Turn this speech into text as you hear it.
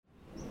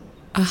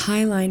a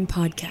Highline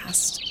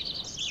podcast.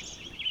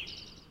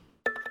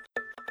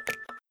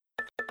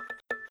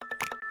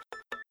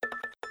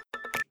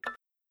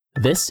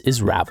 This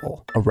is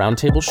Ravel, a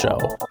roundtable show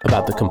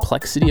about the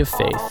complexity of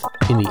faith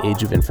in the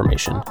age of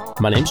information.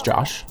 My name's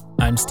Josh.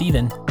 I'm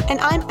Steven.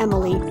 And I'm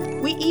Emily.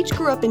 We each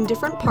grew up in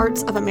different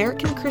parts of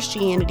American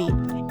Christianity,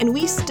 and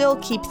we still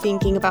keep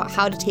thinking about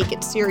how to take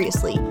it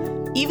seriously,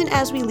 even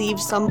as we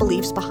leave some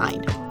beliefs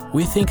behind.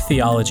 We think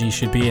theology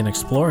should be an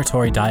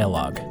exploratory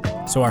dialogue,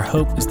 so our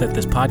hope is that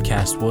this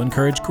podcast will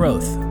encourage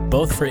growth,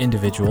 both for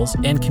individuals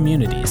and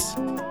communities.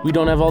 We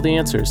don't have all the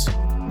answers,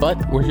 but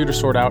we're here to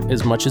sort out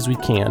as much as we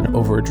can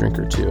over a drink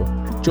or two.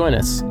 Join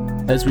us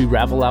as we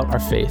ravel out our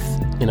faith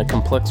in a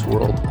complex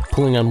world,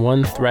 pulling on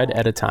one thread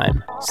at a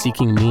time,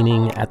 seeking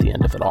meaning at the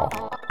end of it all.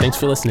 Thanks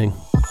for listening.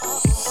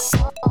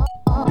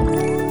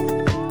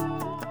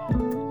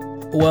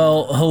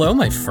 Well, hello,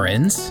 my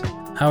friends.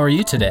 How are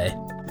you today?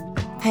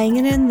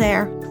 Hanging in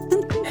there.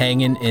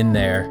 Hanging in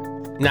there.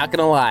 Not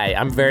gonna lie,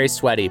 I'm very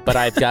sweaty, but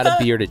I've got a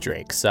beer to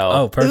drink, so...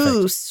 Oh, perfect.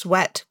 Ooh,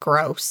 sweat.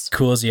 Gross.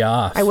 Cools you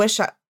off. I wish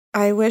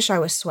I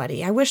was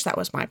sweaty. I wish that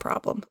was my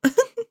problem.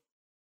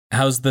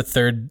 How's the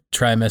third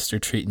trimester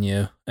treating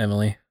you,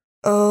 Emily?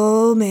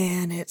 Oh,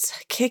 man,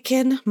 it's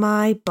kicking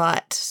my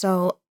butt.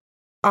 So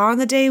on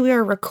the day we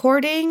are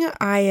recording,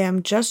 I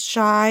am just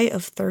shy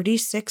of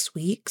 36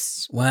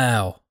 weeks.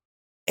 Wow.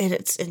 And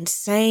it's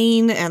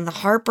insane, and the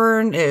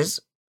heartburn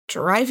is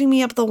driving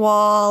me up the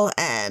wall,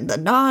 and the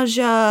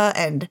nausea,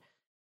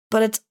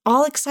 but it's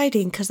all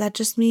exciting because that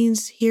just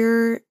means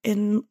here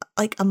in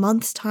like a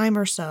month's time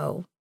or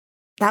so,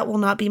 that will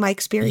not be my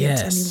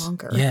experience any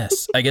longer.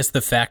 Yes. I guess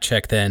the fact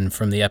check then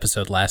from the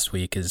episode last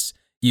week is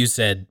you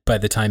said by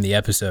the time the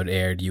episode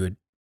aired,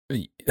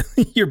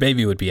 your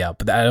baby would be out,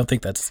 but I don't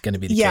think that's going to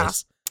be the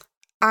case.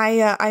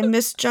 I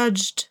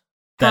misjudged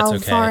how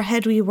far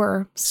ahead we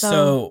were.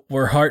 So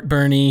we're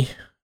heartburny,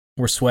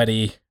 we're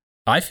sweaty.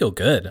 I feel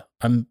good.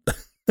 I'm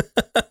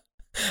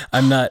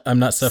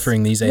not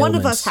suffering these ailments. One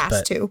of us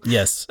has to.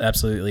 Yes,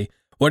 absolutely.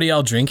 What are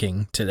y'all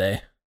drinking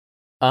today?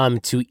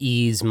 To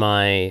ease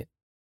my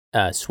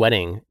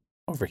sweating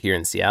over here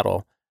in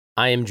Seattle,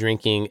 I am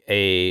drinking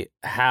a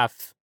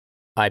half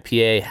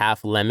IPA,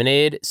 half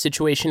lemonade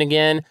situation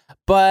again,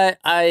 but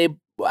I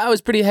was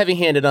pretty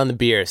heavy-handed on the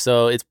beer,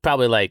 so it's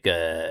probably like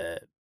a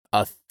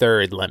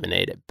third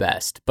lemonade at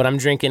best. But I'm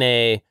drinking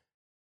a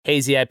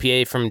hazy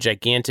IPA from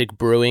Gigantic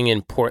Brewing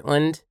in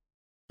Portland,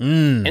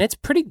 and it's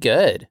pretty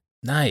good.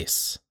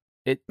 Nice.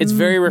 It's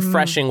very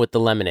refreshing with the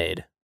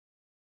lemonade.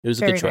 It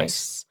was a good choice.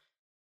 Nice.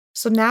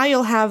 So now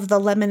you'll have the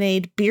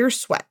lemonade beer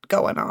sweat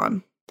going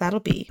on.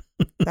 That'll be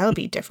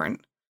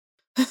different.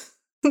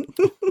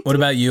 What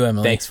about you,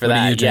 Emily? Thanks for what that.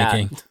 What are you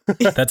drinking?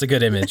 Yeah. That's a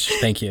good image.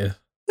 Thank you.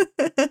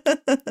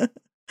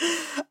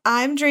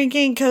 I'm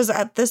drinking because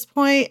at this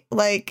point,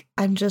 like,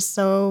 I'm just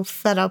so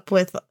fed up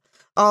with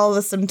all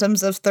the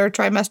symptoms of third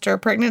trimester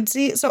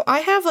pregnancy. So I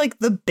have like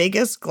the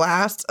biggest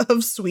glass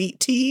of sweet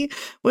tea,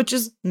 which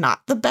is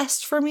not the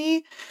best for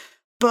me.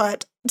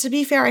 But to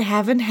be fair, I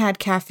haven't had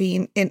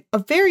caffeine in a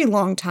very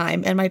long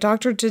time. And my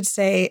doctor did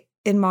say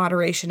in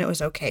moderation it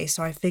was okay.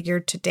 So I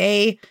figured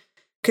today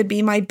could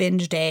be my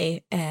binge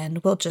day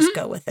and we'll just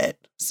go with it.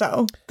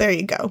 So there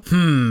you go.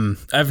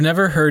 I've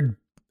never heard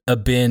a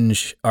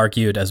binge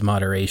argued as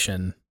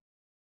moderation.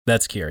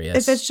 That's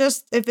curious.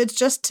 If it's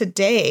just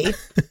today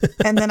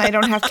and then I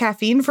don't have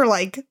caffeine for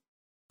like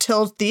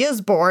till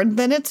Thea's born,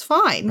 then it's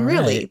fine. All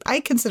really. Right. I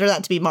consider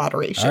that to be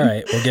moderation. All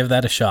right. We'll give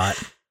that a shot.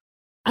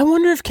 I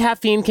wonder if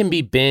caffeine can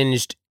be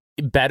binged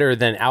better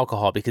than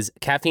alcohol because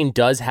caffeine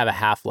does have a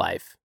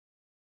half-life.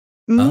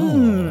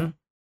 Oh.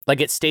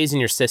 Like it stays in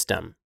your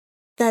system.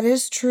 That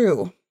is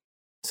true.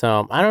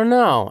 So I don't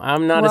know.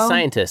 I'm not a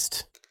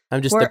scientist.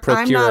 I'm just the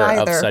procurer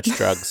of such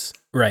drugs.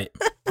 Right.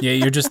 Yeah,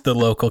 you're just the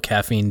local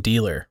caffeine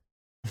dealer.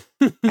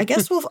 I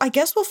guess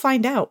we'll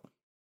find out.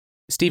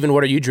 Steven,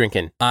 what are you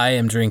drinking? I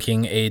am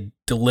drinking a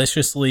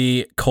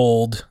deliciously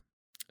cold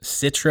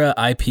Citra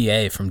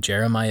IPA from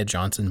Jeremiah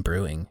Johnson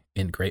Brewing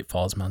in Great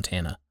Falls,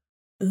 Montana.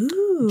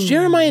 Ooh.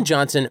 Jeremiah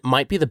Johnson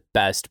might be the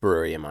best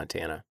brewery in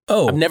Montana.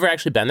 Oh. I've never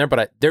actually been there,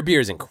 but their beer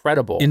is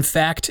incredible. In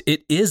fact,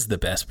 it is the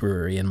best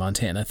brewery in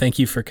Montana. Thank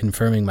you for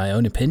confirming my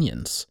own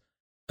opinions.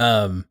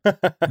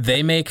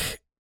 They make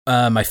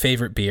my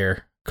favorite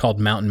beer called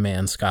Mountain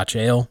Man Scotch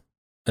Ale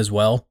as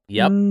well.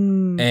 Yep.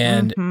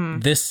 And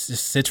this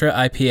Citra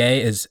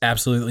IPA is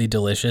absolutely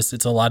delicious.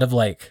 It's a lot of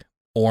like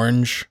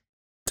orange.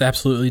 It's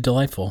absolutely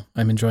delightful.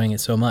 I'm enjoying it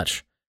so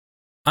much.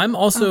 I'm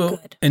also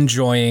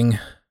enjoying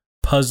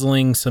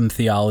puzzling some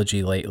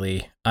theology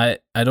lately. I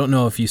don't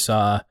know if you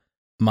saw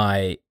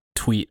my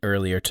tweet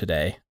earlier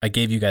today. I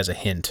gave you guys a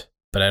hint,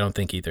 but I don't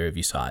think either of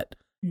you saw it.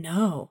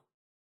 No.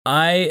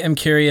 I am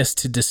curious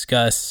to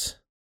discuss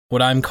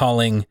what I'm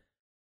calling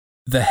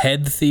the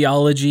head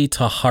theology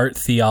to heart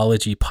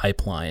theology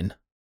pipeline.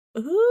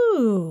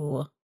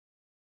 Ooh.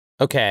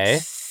 Okay.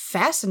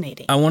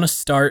 Fascinating. I want to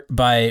start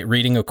by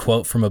reading a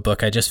quote from a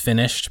book I just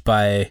finished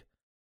by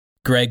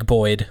Greg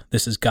Boyd.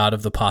 This is God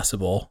of the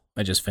Possible.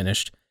 I just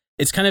finished.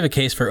 It's kind of a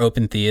case for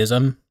open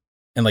theism.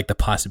 and like the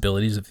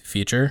possibilities of the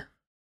future.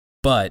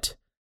 But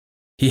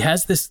he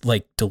has this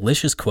like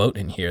delicious quote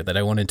in here that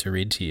I wanted to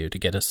read to you to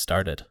get us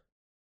started.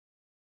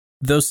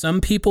 Though some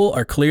people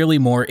are clearly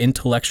more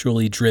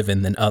intellectually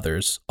driven than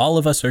others, all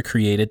of us are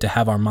created to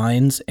have our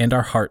minds and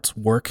our hearts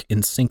work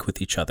in sync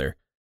with each other.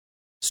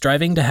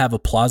 Striving to have a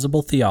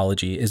plausible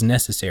theology is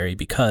necessary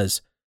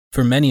because,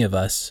 for many of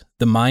us,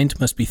 the mind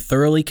must be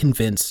thoroughly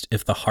convinced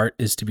if the heart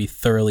is to be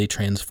thoroughly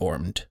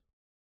transformed.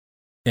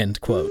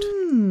 End quote.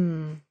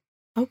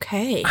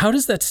 Okay. How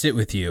does that sit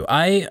with you?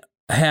 I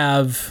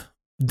have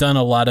done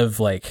a lot of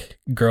like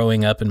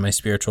growing up in my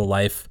spiritual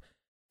life,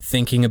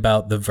 thinking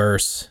about the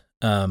verse,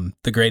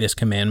 the greatest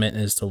commandment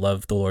is to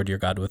love the Lord your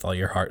God with all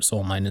your heart,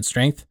 soul, mind, and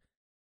strength.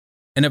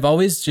 And I've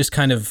always just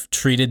kind of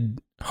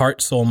treated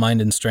heart, soul,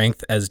 mind, and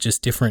strength as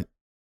just different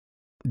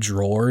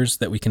drawers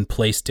that we can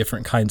place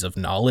different kinds of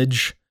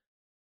knowledge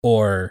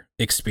or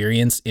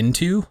experience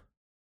into.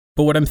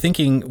 But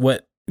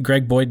what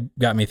Greg Boyd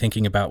got me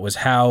thinking about was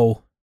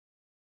how,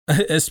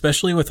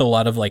 especially with a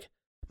lot of like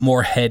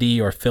more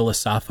heady or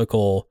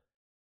philosophical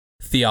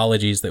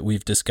theologies that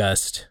we've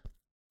discussed,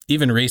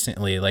 even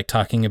recently, like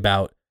talking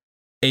about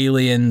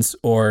aliens,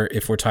 or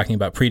if we're talking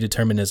about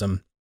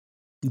predeterminism,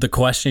 the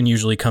question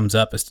usually comes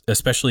up,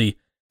 especially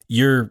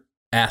you're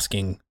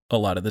asking a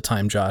lot of the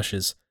time, Josh,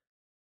 is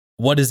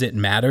what does it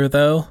matter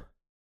though?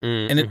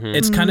 And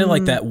it's kind of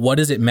like that, what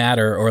does it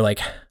matter? Or like,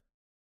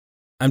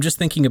 I'm just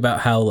thinking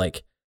about how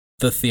like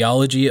the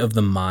theology of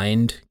the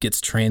mind gets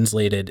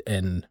translated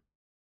and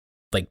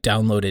like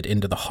downloaded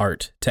into the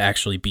heart to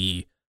actually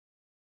be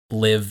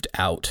lived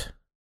out.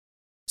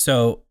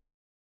 So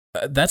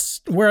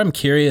that's where I'm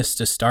curious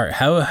to start.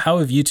 How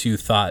have you two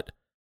thought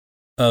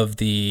of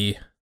the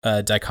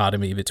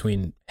dichotomy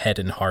between head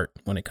and heart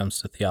when it comes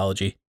to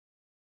theology?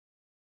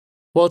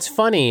 Well, it's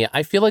funny.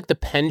 I feel like the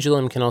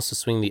pendulum can also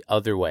swing the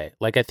other way.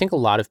 Like, I think a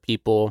lot of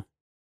people,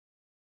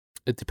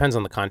 it depends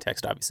on the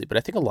context, obviously, but I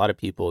think a lot of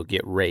people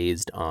get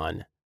raised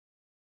on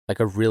like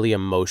a really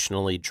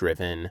emotionally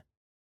driven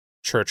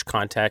church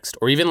context,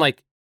 or even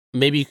like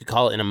maybe you could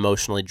call it an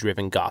emotionally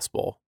driven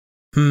gospel.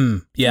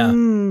 Yeah.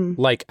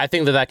 Like, I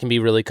think that can be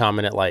really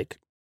common at like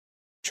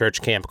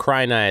church camp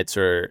cry nights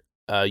or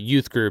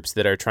youth groups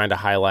that are trying to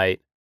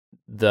highlight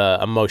the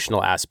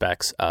emotional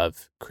aspects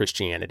of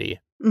Christianity.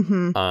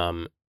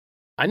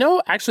 I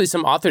know actually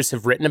some authors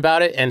have written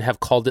about it and have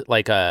called it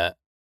like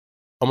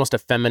almost a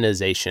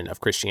feminization of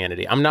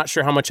Christianity. I'm not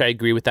sure how much I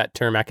agree with that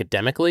term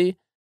academically,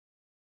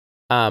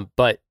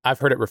 but I've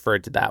heard it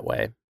referred to that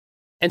way.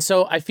 And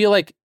so I feel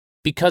like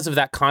because of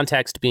that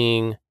context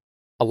being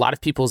a lot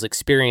of people's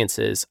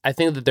experiences, I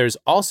think that there's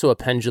also a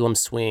pendulum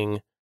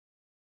swing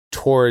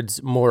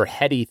towards more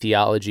heady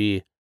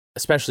theology,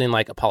 especially in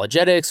like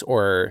apologetics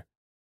or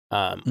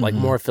like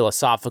more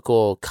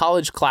philosophical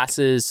college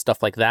classes,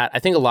 stuff like that. I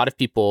think a lot of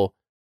people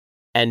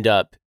end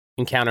up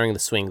encountering the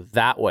swing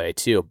that way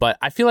too. But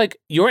I feel like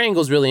your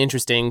angle is really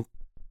interesting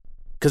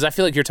because I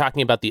feel like you're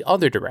talking about the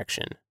other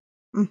direction,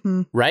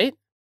 right?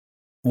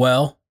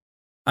 Well,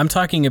 I'm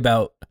talking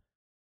about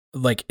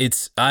like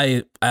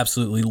I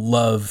absolutely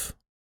love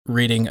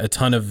reading a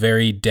ton of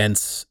very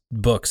dense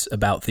books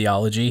about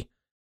theology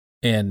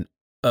and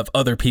of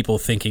other people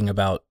thinking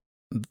about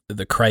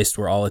the Christ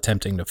we're all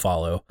attempting to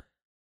follow.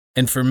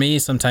 And for me,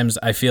 sometimes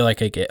I feel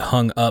like I get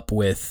hung up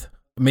with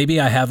maybe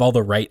I have all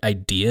the right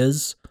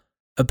ideas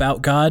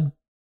about God,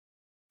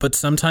 but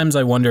sometimes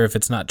I wonder if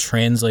it's not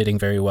translating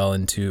very well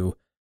into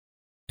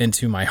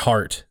my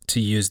heart, to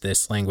use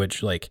this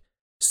language, like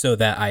so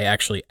that I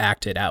actually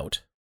act it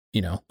out.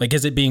 You know, like,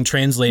 is it being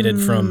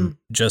translated from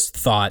just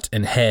thought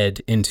and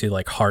head into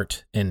like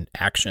heart and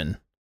action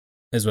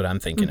is what I'm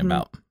thinking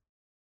about.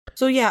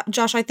 So yeah,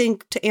 Josh, I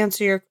think to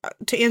answer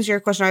your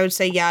question, I would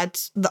say, yeah,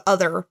 it's the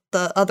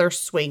other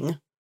swing.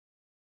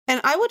 And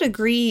I would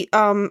agree.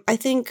 I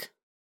think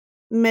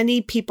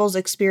many people's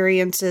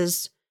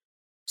experiences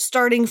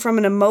starting from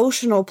an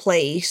emotional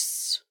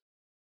place,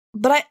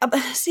 but I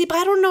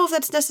don't know if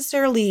that's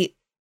necessarily,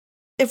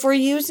 if we're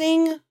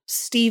using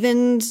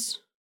Stephen's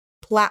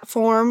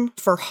platform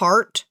for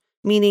heart,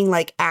 meaning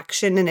like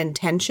action and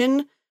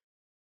intention,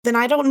 then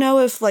I don't know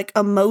if like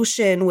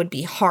emotion would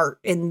be heart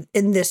in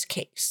this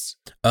case.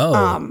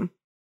 So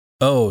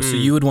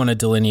you would want to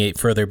delineate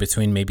further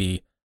between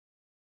maybe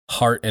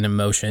heart and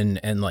emotion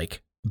and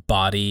like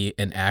body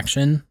and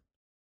action?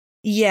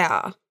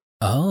 Yeah.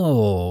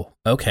 Oh,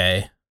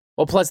 okay.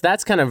 Well, plus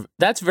that's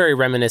very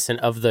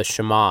reminiscent of the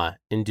Shema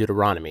in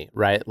Deuteronomy,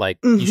 right? Like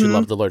you should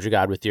love the Lord your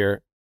God with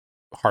your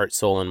heart,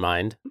 soul, and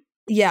mind.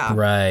 Yeah.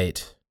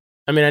 Right.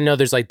 I mean, I know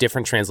there's like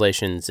different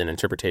translations and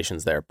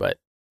interpretations there, but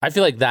I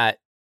feel like that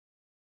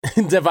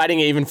dividing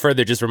it even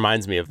further just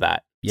reminds me of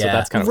that. Yeah. So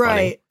that's kind of right.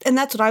 Funny. And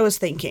that's what I was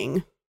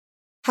thinking.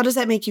 How does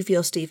that make you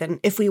feel, Stephen,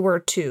 if we were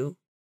to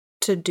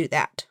do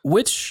that?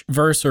 Which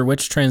verse or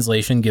which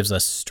translation gives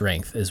us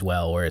strength as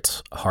well, where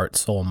it's heart,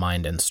 soul,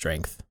 mind, and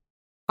strength?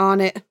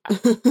 On it.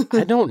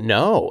 I don't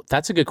know.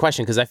 That's a good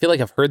question because I feel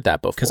like I've heard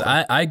that before. Because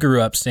I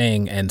grew up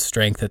saying and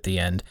strength at the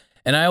end.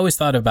 And I always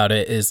thought about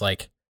it as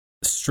like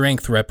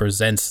strength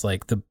represents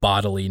like the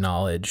bodily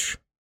knowledge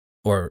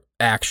or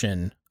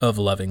action of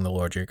loving the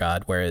Lord your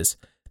God, whereas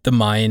the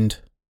mind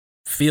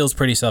feels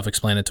pretty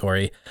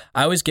self-explanatory.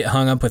 I always get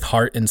hung up with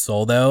heart and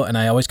soul, though, and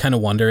I always kind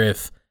of wonder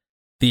if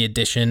the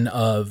addition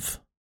of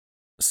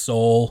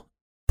soul,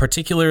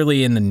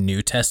 particularly in the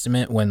New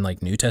Testament, when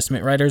like New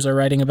Testament writers are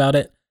writing about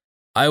it,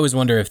 I always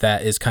wonder if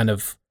that is kind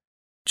of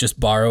just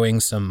borrowing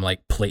some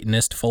like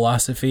Platonist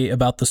philosophy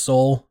about the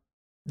soul.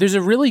 There's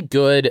a really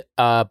good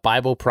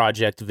Bible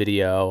Project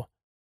video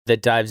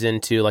that dives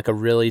into like a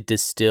really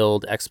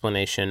distilled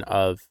explanation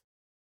of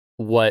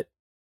what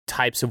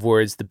types of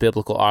words the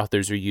biblical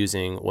authors are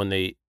using when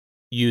they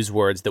use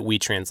words that we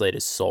translate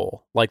as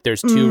soul. Like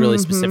there's two really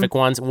specific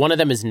ones. One of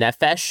them is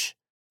nephesh.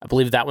 I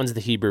believe that one's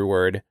the Hebrew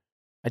word.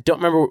 I don't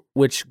remember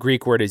which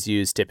Greek word is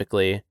used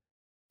typically,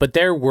 but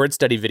their word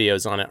study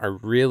videos on it are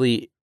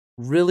really,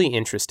 really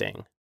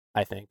interesting,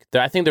 I think.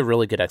 I think they're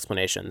really good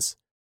explanations.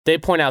 They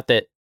point out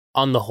that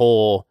on the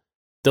whole,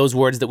 those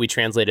words that we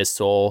translate as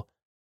soul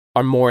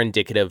are more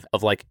indicative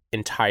of like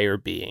entire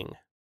being.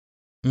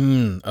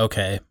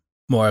 Okay.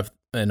 More of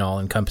an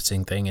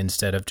all-encompassing thing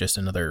instead of just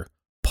another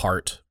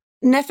part.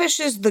 Nephesh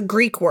is the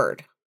Greek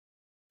word.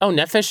 Oh,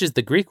 nephesh is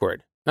the Greek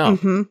word. Oh.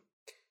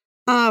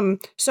 Mm-hmm.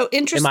 So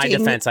interesting. In my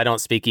defense, I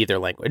don't speak either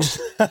language.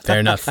 Fair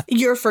enough.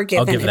 You're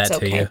forgiven. I'll give that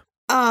to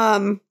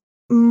you.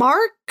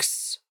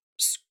 Mark's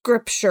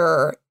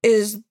scripture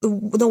is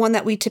the one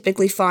that we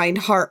typically find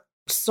heart,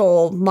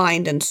 soul,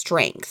 mind, and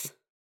strength.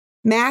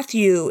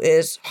 Matthew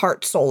is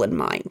heart, soul, and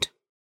mind.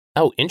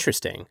 Oh,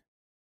 interesting.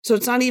 So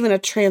it's not even a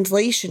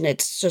translation.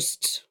 It's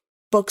just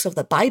books of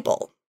the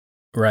Bible.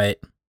 Right.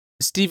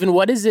 Stephen,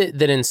 what is it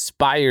that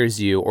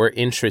inspires you or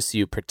interests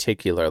you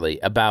particularly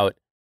about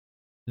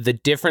the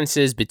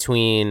differences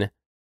between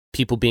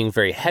people being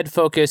very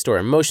head-focused or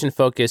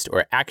emotion-focused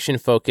or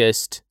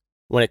action-focused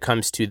when it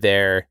comes to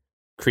their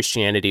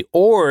Christianity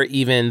or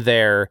even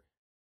their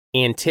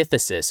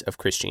antithesis of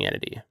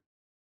Christianity?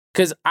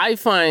 Because I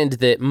find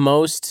that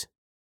most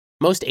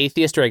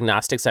atheists or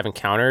agnostics I've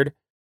encountered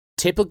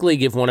typically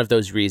give one of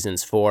those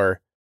reasons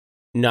for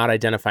not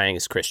identifying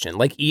as Christian.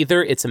 Like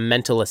either it's a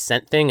mental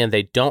assent thing and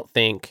they don't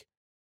think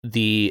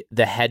the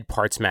head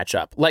parts match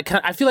up. Like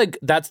I feel like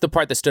that's the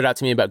part that stood out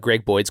to me about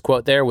Greg Boyd's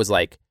quote there was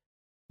like,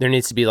 there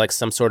needs to be like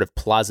some sort of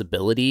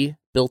plausibility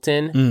built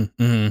in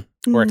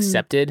or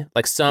accepted,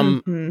 like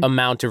some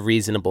amount of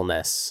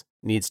reasonableness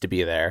needs to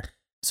be there.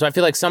 So I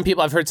feel like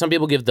I've heard some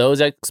people give those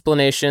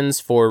explanations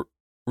for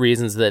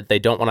reasons that they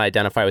don't want to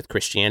identify with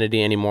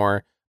Christianity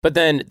anymore. But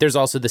then there's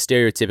also the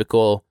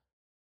stereotypical,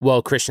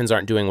 well, Christians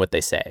aren't doing what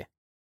they say.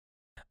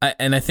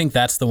 And I think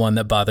that's the one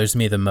that bothers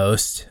me the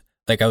most.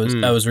 Like I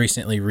was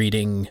recently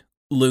reading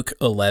Luke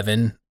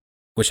 11,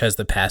 which has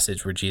the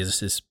passage where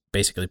Jesus is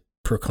basically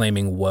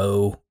proclaiming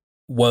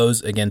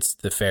woes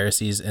against the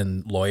Pharisees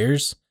and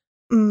lawyers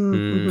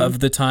of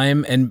the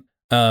time. And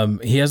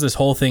he has this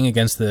whole thing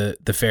against the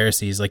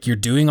Pharisees. Like, you're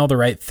doing all the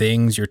right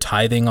things. You're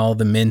tithing all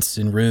the mints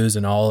and ruse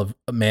and all of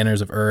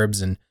manners of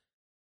herbs and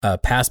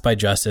pass by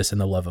justice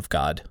and the love of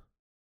God.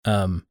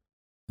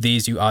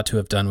 These you ought to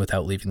have done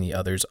without leaving the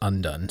others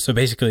undone. So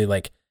basically,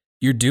 like,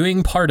 you're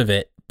doing part of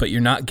it, but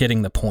you're not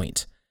getting the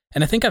point.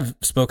 And I think I've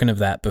spoken of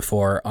that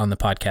before on the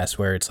podcast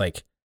where it's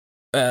like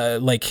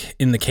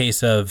in the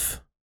case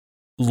of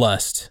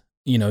lust,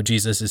 you know,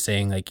 Jesus is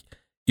saying, like,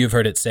 you've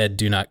heard it said,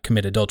 do not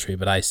commit adultery.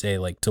 But I say,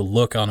 like, to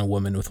look on a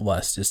woman with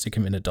lust is to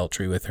commit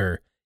adultery with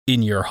her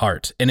in your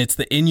heart. And it's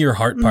the in your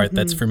heart part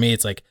that's, for me,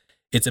 it's like,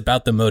 it's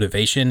about the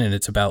motivation and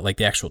it's about like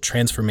the actual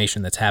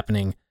transformation that's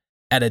happening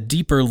at a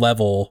deeper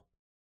level.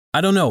 I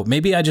don't know.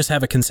 Maybe I just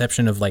have a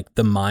conception of like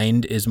the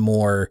mind is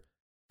more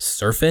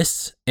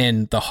surface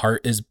and the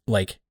heart is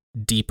like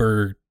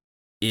deeper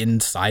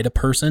inside a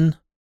person.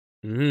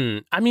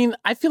 I mean,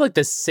 I feel like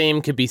the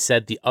same could be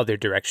said the other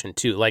direction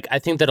too. Like, I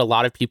think that a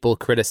lot of people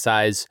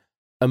criticize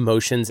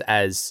emotions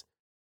as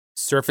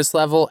surface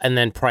level and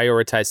then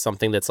prioritize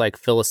something that's like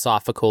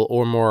philosophical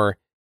or more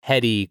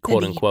heady,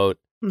 quote unquote,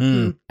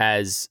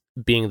 as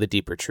being the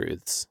deeper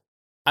truths.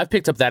 I've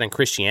picked up that in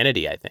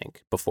Christianity, I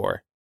think,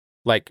 before.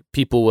 Like,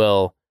 people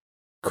will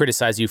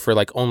criticize you for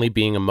like only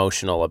being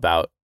emotional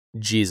about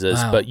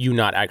Jesus, but you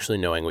not actually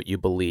knowing what you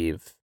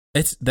believe.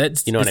 That's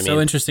you know what I mean?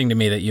 So interesting to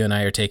me that you and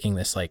I are taking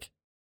this like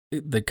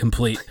the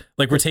complete,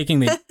 like we're taking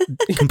the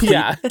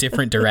complete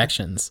different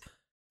directions.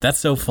 That's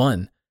so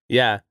fun.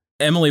 Yeah.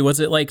 Emily, was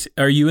it like,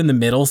 are you in the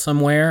middle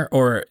somewhere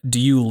or do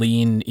you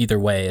lean either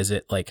way? Is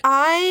it like...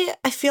 I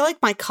feel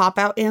like my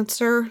cop-out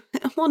answer,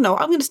 well, no,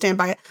 I'm going to stand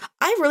by it.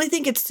 I really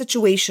think it's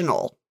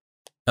situational.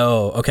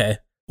 Oh, okay.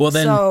 Well,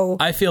 then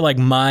I feel like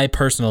my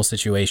personal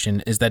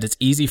situation is that it's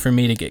easy for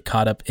me to get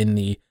caught up in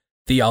the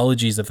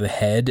theologies of the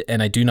head,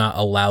 and I do not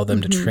allow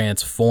them to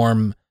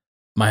transform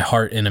my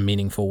heart in a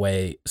meaningful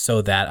way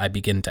so that I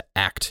begin to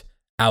act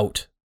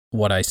out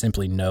what I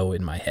simply know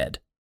in my head.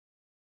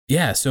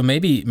 Yeah, so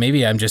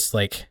maybe I'm just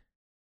like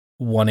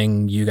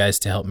wanting you guys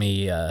to help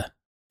me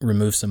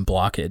remove some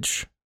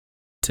blockage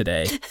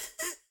today.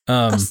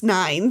 Us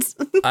nines.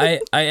 I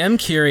am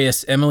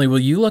curious, Emily, will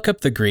you look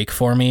up the Greek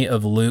for me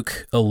of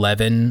Luke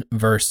 11,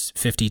 verse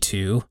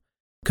 52?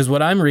 Because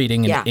what I'm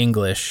reading in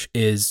English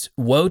is,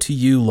 "Woe to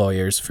you,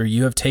 lawyers, for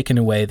you have taken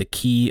away the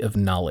key of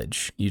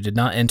knowledge. You did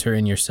not enter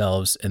in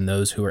yourselves, and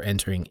those who were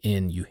entering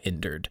in you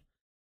hindered."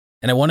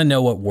 And I want to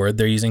know what word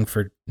they're using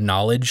for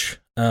knowledge.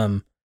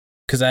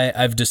 Because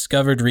I've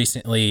discovered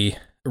recently,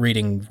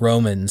 reading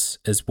Romans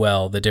as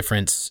well, the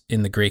difference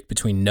in the Greek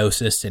between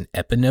gnosis and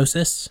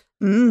epignosis.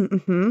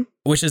 Mm-hmm.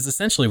 Which is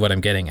essentially what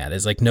I'm getting at,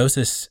 is like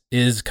gnosis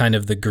is kind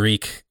of the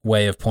Greek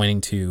way of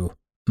pointing to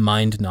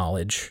mind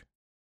knowledge,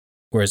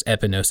 whereas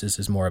epignosis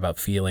is more about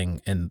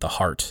feeling and the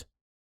heart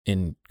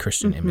in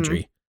Christian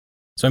imagery.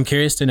 So I'm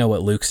curious to know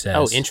what Luke says.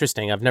 Oh,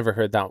 interesting. I've never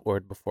heard that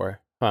word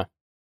before. Huh.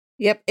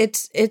 Yep,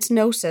 it's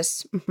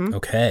gnosis. Mm-hmm.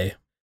 Okay.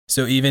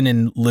 So even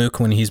in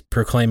Luke, when he's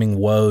proclaiming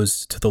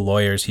woes to the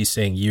lawyers, he's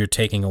saying you're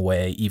taking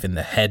away even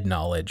the head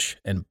knowledge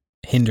and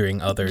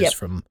hindering others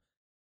from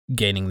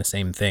gaining the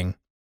same thing.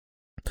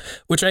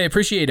 Which I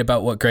appreciate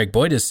about what Greg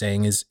Boyd is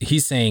saying, is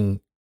he's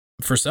saying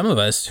for some of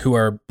us who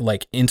are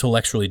like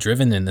intellectually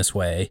driven in this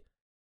way,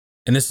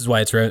 and this is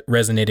why it's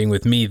resonating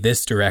with me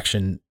this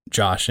direction,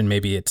 Josh, and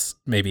maybe it's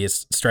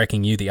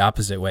striking you the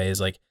opposite way, is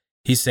like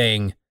he's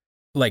saying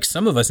like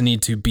some of us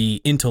need to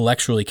be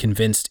intellectually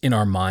convinced in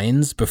our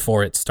minds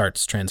before it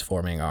starts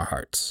transforming our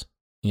hearts,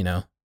 you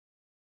know?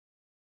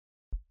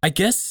 I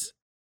guess,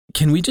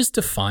 can we just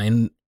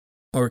define,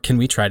 or can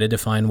we try to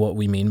define what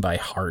we mean by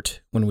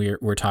heart when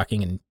we're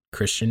talking in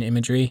Christian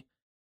imagery?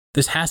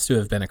 This has to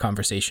have been a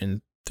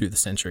conversation through the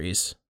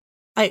centuries.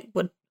 I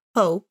would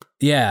hope.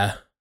 Yeah.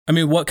 I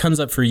mean, what comes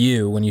up for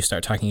you when you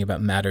start talking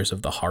about matters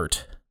of the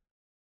heart?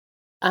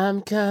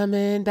 I'm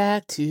coming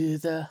back to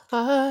the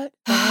heart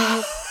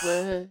of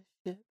worship.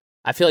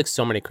 I feel like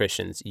so many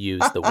Christians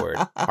use the word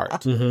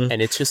heart,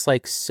 and it's just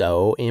like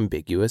so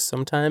ambiguous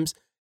sometimes.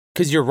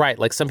 Because you're right,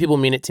 like some people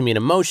mean it to mean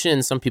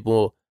emotion, some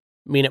people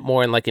mean it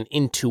more in like an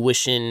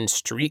intuition,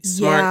 street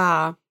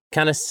smart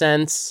kind of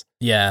sense.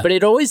 Yeah. But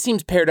it always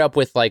seems paired up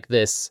with like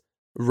this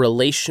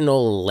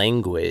relational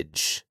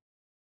language.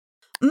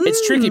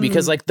 It's tricky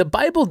because like the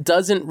Bible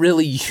doesn't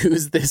really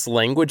use this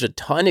language a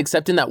ton,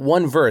 except in that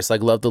one verse,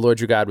 like love the Lord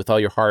your God with all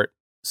your heart,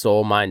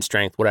 soul, mind,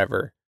 strength,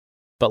 whatever.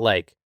 But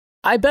like,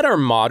 I bet our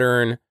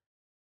modern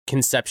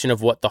conception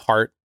of what the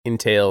heart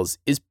entails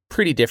is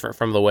pretty different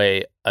from the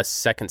way a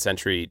 2nd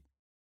century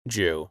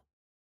Jew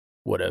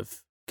would have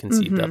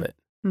conceived of it.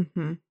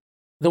 Mm-hmm.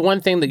 The one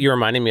thing that you're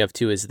reminding me of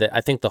too is that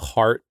I think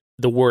the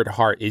word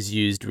heart is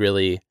used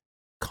really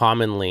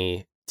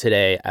commonly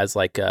today as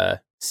like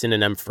a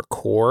synonym for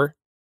core.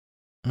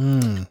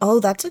 Oh,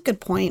 that's a good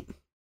point.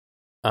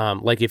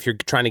 Like if you're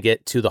trying to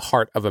get to the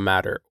heart of a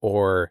matter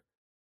or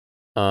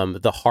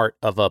the heart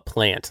of a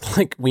plant.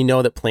 Like we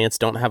know that plants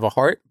don't have a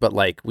heart, but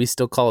like we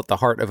still call it the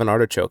heart of an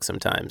artichoke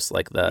sometimes,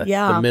 like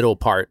the middle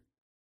part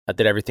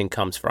that everything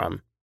comes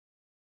from.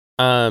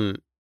 Who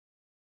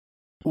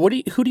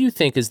do you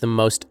think is the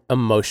most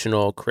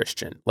emotional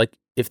Christian? Like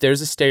if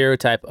there's a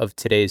stereotype of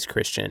today's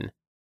Christian.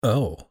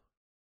 Oh.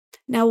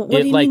 Now,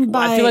 what do you mean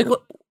by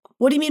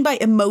what do you mean by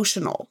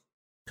emotional?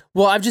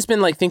 Well, I've just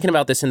been like thinking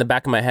about this in the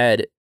back of my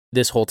head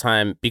this whole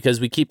time because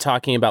we keep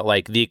talking about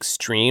like the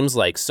extremes,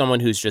 like someone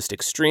who's just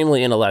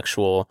extremely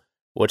intellectual,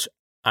 which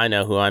I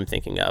know who I'm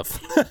thinking of,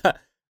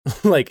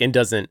 like, and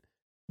doesn't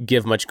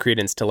give much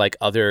credence to like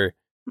other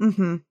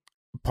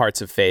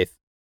parts of faith.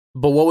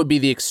 But what would be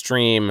the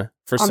extreme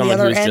for someone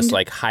who's just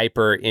like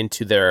hyper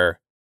into their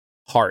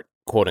heart,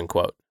 quote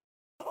unquote?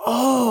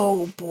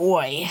 Oh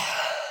boy.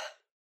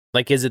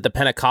 Like, is it the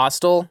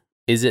Pentecostal?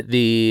 Is it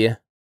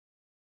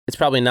it's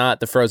probably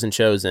not the Frozen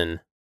Chosen.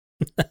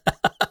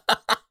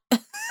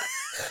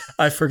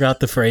 I forgot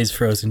the phrase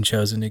Frozen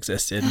Chosen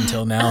existed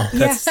until now.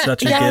 That's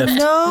such a gift.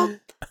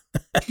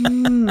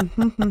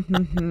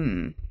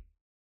 No.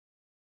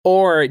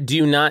 Or do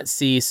you not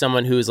see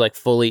someone who is like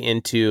fully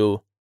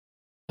into,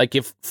 like,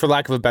 if, for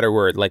lack of a better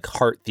word, like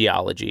heart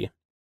theology?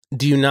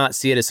 Do you not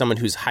see it as someone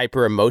who's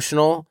hyper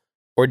emotional?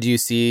 Or do you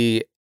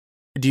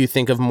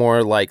think of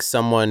more like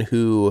someone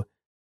who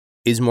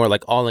is more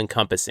like all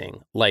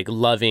encompassing, like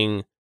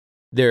loving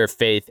their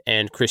faith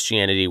and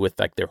Christianity with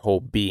like their whole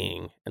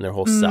being and their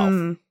whole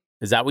self?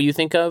 Is that what you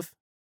think of?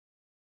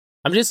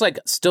 I'm just like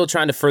still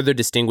trying to further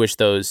distinguish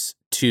those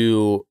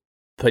two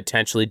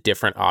potentially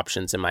different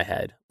options in my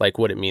head, like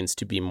what it means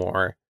to be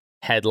more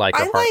head like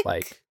or heart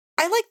like.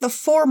 I like the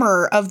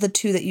former of the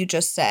two that you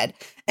just said.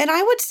 And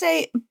I would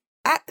say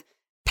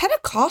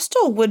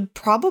Pentecostal would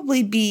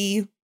probably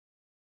be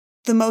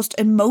the most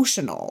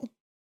emotional,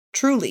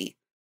 truly.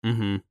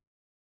 Mm-hmm.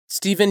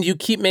 Stephen, you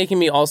keep making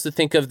me also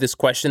think of this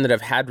question that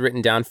I've had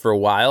written down for a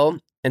while,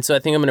 and so I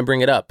think I'm going to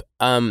bring it up.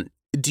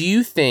 Do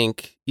you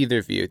think, either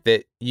of you,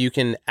 that you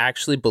can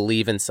actually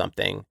believe in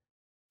something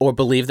or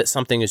believe that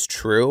something is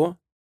true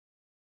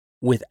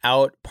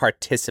without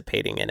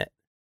participating in it?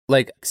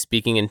 Like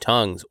speaking in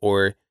tongues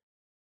or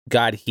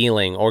God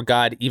healing or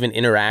God even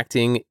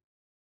interacting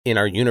in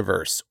our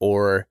universe,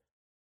 or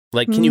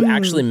like, can you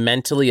actually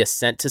mentally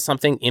assent to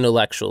something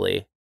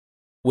intellectually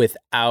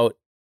without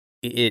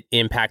it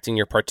impacting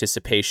your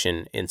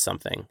participation in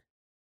something?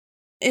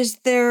 Is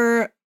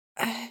there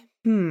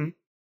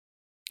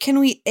can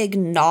we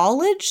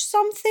acknowledge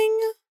something?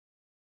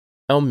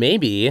 Oh,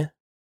 maybe.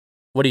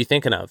 What are you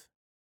thinking of?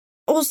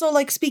 Also,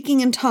 like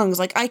speaking in tongues,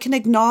 like I can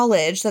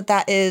acknowledge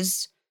that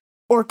is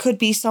or could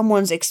be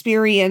someone's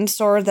experience,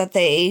 or that's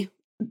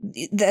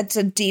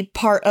a deep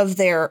part of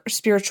their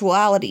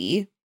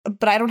spirituality,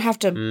 but I don't have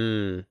to.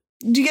 Do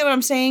you get what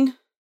I'm saying?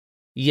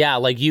 Yeah,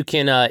 like you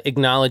can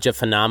acknowledge a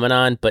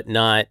phenomenon, but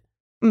not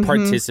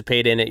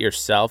participate in it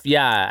yourself.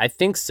 Yeah, I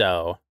think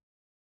so.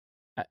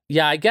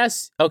 Yeah, I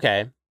guess.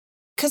 Okay.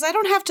 Because I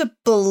don't have to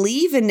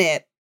believe in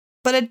it,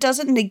 but it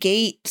doesn't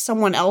negate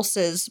someone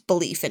else's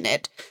belief in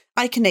it.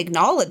 I can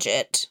acknowledge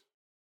it.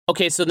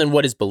 Okay, so then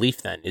what is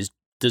belief then?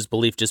 Does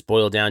belief just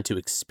boil down to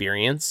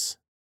experience?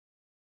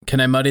 Can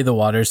I muddy the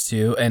waters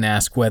too and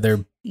ask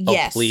whether...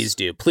 Yes. Oh, please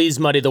do. Please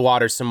muddy the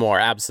waters some more.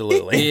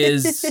 Absolutely.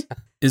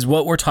 Is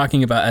what we're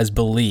talking about as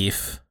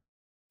belief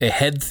a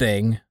head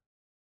thing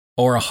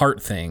or a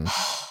heart thing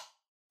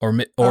or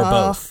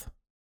both?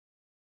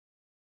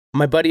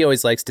 My buddy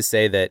always likes to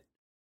say that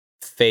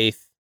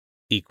faith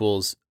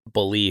equals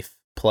belief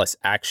plus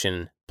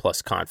action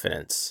plus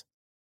confidence.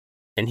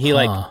 And he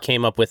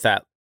came up with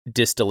that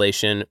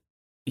distillation.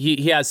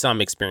 He has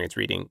some experience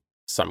reading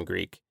some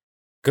Greek,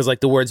 because like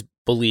the words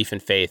belief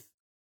and faith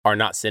are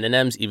not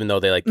synonyms, even though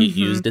they get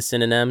used as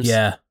synonyms.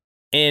 Yeah.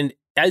 And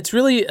it's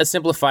really a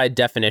simplified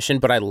definition,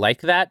 but I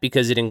like that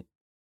because it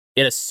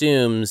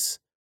assumes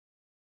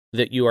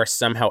that you are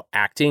somehow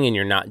acting and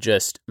you're not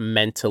just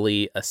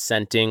mentally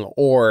assenting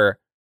or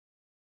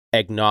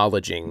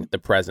acknowledging the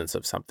presence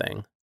of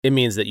something. It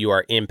means that you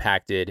are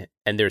impacted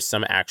and there's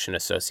some action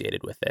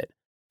associated with it.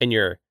 And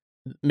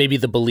maybe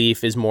the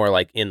belief is more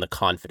like in the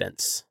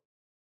confidence.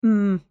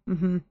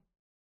 Mm-hmm.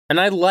 And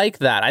I like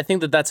that. I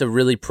think that that's a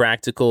really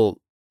practical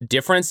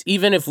difference,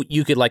 even if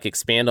you could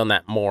expand on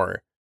that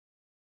more.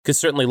 Because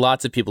certainly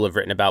lots of people have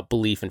written about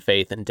belief and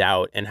faith and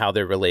doubt and how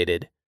they're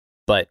related.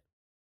 But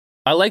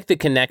I like the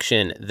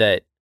connection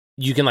that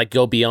you can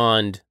go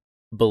beyond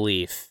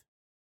belief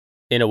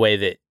in a way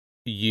that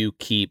you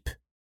keep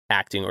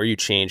acting or you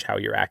change how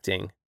you're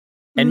acting.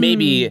 And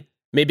maybe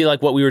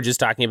like what we were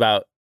just talking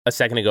about a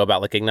second ago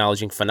about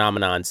acknowledging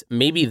phenomenons,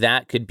 maybe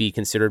that could be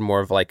considered more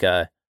of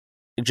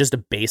just a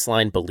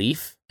baseline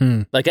belief.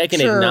 I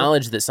can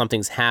acknowledge that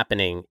something's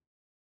happening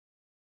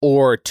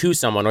or to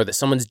someone or that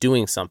someone's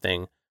doing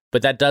something,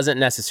 but that doesn't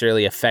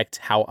necessarily affect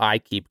how I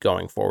keep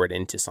going forward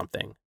into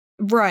something.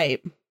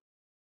 Right.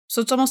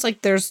 So it's almost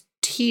like there's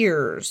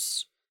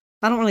tiers.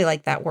 I don't really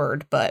like that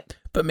word, but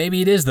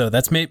maybe it is though.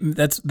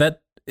 That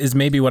is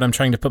maybe what I'm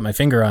trying to put my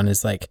finger on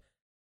is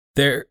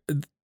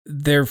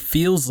there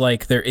feels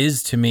like there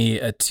is to me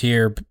a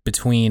tier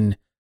between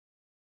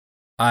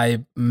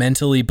I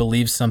mentally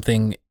believe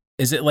something.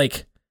 Is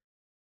it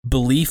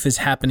belief is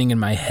happening in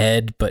my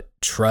head, but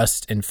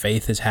trust and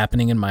faith is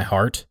happening in my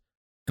heart?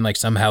 And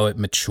somehow it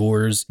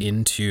matures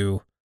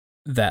into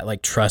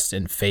that trust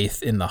and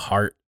faith in the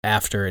heart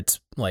after it's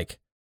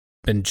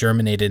been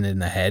germinated in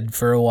the head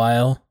for a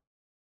while.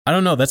 I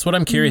don't know. That's what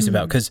I'm curious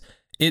about, because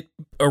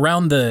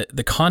around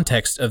the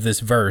context of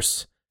this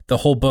verse, the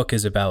whole book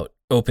is about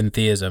open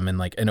theism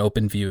and an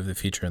open view of the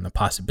future and the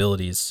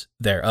possibilities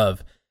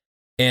thereof.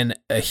 And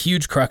a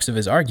huge crux of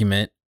his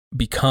argument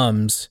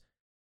becomes,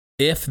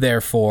 if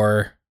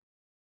therefore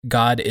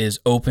God is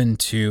open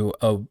to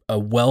a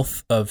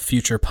wealth of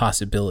future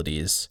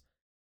possibilities,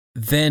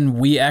 then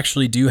we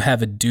actually do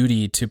have a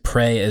duty to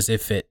pray as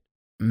if it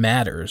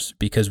matters,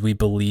 because we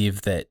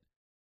believe that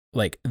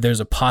there's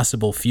a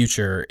possible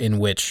future in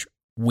which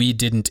we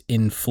didn't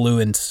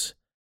influence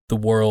the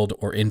world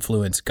or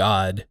influence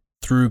God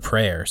through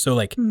prayer. So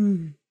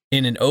in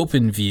an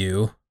open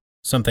view,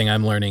 something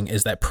I'm learning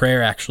is that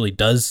prayer actually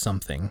does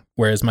something.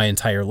 Whereas my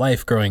entire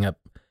life growing up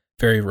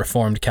very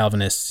Reformed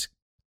Calvinist,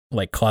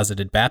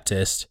 closeted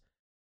Baptist,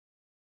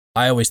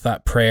 I always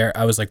thought prayer,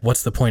 I was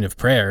what's the point of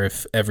prayer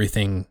if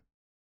everything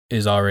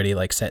is already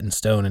set in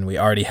stone and we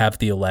already have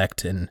the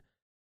elect, and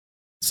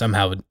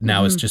somehow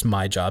now it's just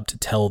my job to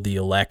tell the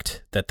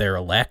elect that they're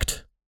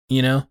elect,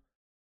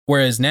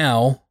 Whereas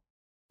now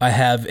I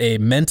have a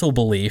mental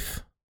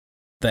belief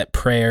that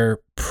prayer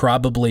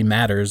probably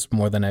matters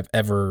more than I've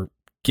ever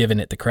given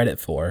it the credit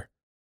for,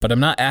 but I'm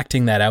not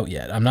acting that out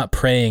yet. I'm not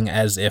praying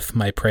as if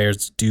my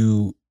prayers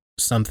do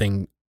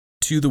something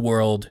to the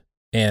world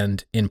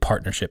and in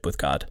partnership with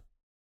God.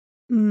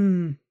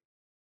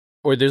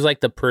 Or there's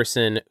the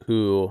person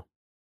who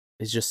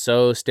is just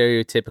so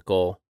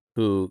stereotypical,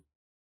 who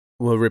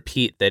will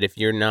repeat that if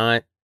you're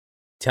not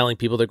telling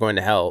people they're going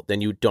to hell,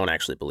 then you don't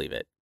actually believe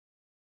it.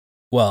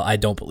 Well, I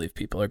don't believe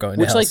people are going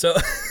to hell. So.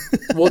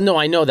 Well, no,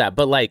 I know that,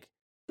 but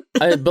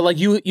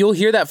you'll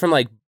hear that from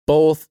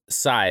both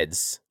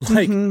sides.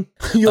 You'll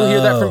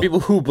hear that from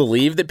people who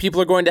believe that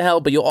people are going to hell,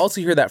 but you'll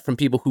also hear that from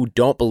people who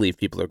don't believe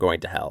people are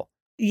going to hell.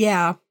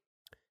 Yeah.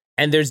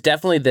 And there's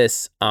definitely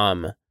this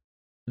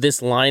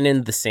this line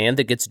in the sand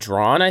that gets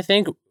drawn, I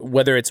think,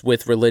 whether it's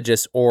with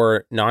religious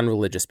or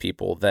non-religious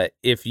people, that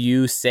if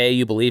you say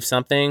you believe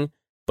something,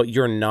 but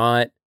you're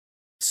not,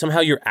 somehow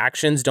your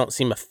actions don't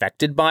seem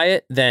affected by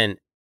it, then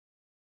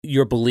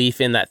your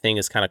belief in that thing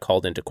is kind of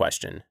called into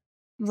question.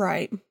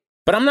 Right.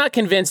 But I'm not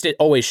convinced it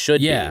always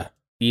should be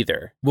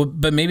either. Well,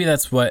 but maybe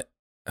that's what,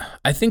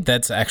 I think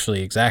that's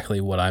actually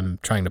exactly what I'm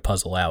trying to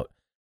puzzle out.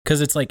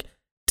 Because it's like,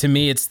 to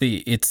me, it's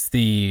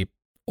the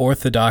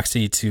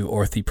orthodoxy to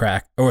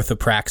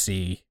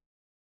orthopraxy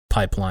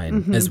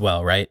pipeline as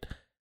well, right?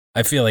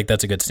 I feel like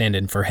that's a good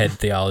stand-in for head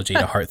theology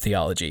to heart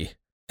theology.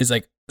 It's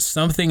like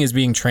something is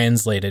being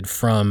translated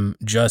from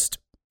just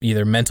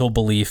either mental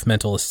belief,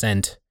 mental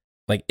assent,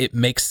 like it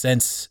makes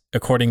sense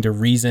according to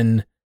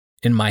reason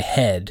in my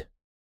head,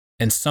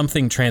 and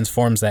something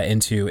transforms that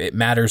into, it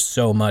matters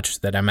so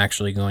much that I'm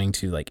actually going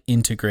to like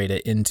integrate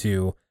it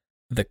into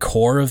the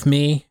core of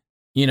me,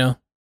 you know,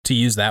 to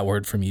use that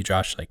word from you,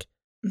 Josh, like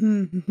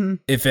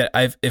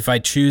if I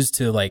choose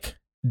to like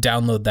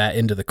download that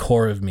into the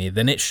core of me,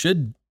 then it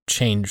should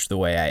change the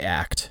way I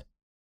act,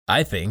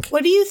 I think.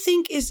 What do you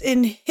think is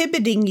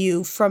inhibiting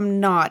you from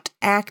not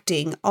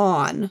acting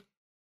on?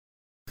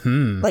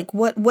 Like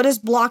what is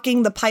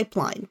blocking the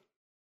pipeline?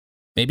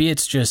 Maybe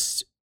it's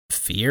just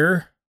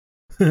fear.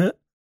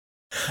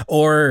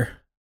 Or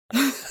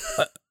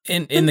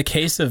in the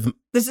case of,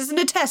 this isn't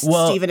a test,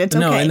 Stephen. It's okay.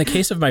 No, in the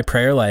case of my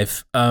prayer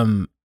life,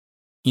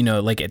 you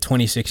know, like at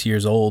 26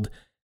 years old,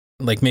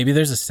 like maybe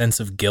there's a sense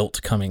of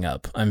guilt coming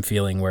up I'm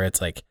feeling where it's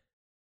like,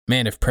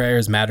 man, if prayer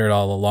has mattered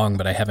all along,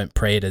 but I haven't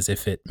prayed as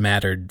if it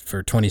mattered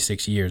for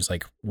 26 years,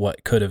 like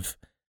what could have,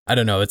 I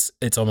don't know.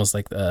 It's almost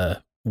like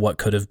the what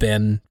could have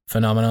been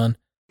phenomenon.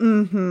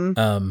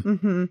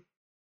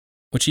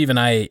 Which even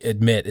I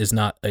admit is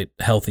not a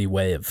healthy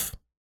way of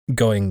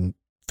going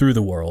through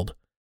the world.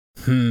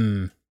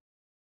 Here's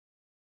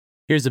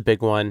a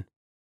big one.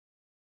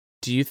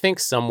 Do you think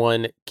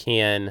someone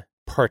can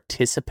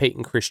participate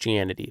in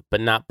Christianity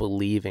but not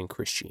believe in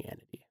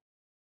Christianity?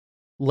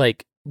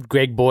 Like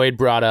Greg Boyd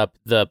brought up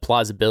the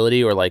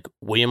plausibility, or like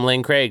William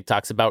Lane Craig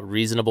talks about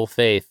reasonable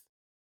faith.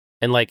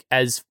 And like,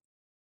 as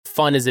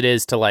fun as it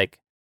is to like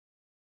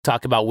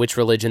talk about which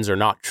religions are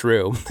not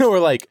true, or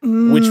like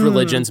which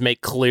religions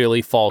make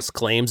clearly false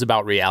claims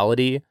about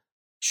reality,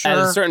 at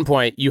a certain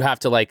point, you have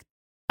to like,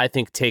 I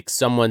think, take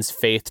someone's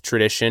faith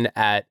tradition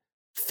at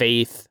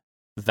faith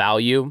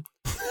value.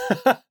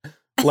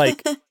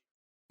 Like,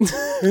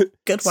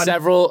 good one.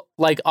 Several,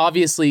 like,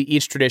 obviously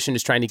each tradition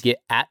is trying to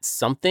get at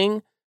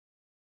something,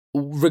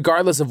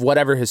 regardless of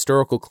whatever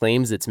historical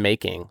claims it's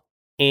making.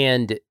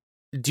 And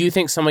do you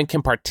think someone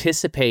can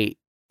participate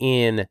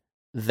in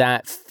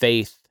that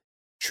faith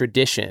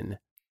tradition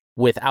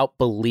without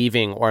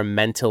believing or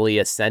mentally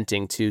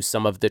assenting to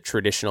some of the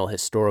traditional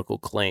historical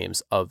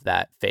claims of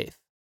that faith?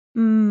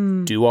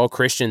 Do all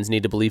Christians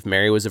need to believe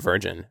Mary was a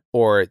virgin,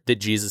 or that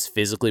Jesus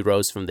physically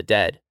rose from the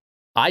dead?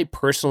 I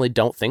personally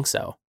don't think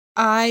so.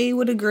 I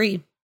would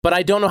agree. But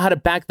I don't know how to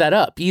back that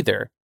up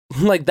either.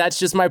 Like, that's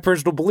just my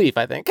personal belief,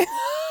 I think.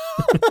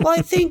 Well,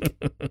 I think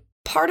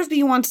part of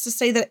me wants to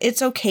say that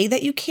it's okay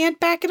that you can't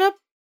back it up,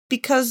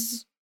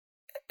 because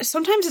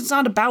sometimes it's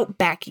not about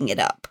backing it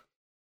up.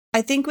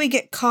 I think we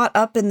get caught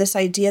up in this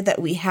idea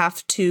that we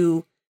have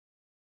to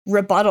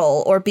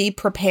rebuttal or be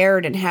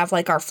prepared and have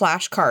like our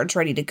flashcards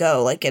ready to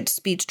go, like it's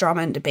speech,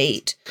 drama, and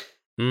debate.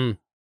 And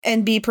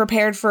be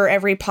prepared for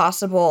every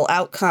possible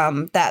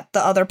outcome that the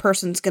other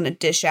person's going to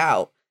dish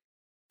out.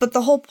 But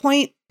the whole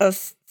point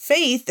of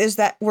faith is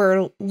that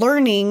we're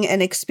learning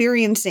and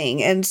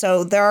experiencing. And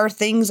so there are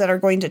things that are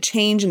going to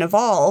change and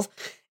evolve.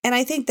 And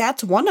I think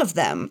that's one of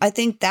them. I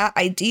think that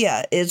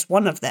idea is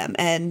one of them.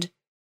 And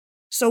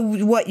so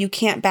what, you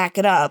can't back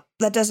it up.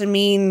 That doesn't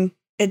mean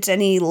it's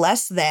any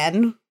less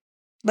than.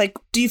 Like,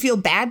 do you feel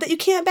bad that you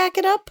can't back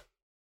it up?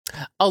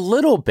 A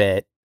little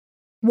bit.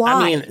 Why?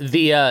 I mean,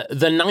 the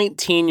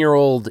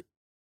 19-year-old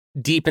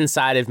deep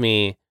inside of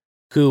me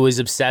who is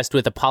obsessed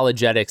with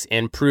apologetics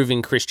and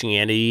proving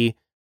Christianity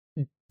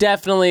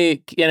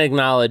definitely can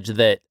acknowledge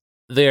that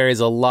there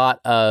is a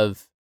lot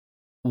of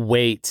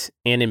weight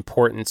and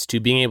importance to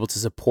being able to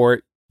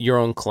support your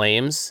own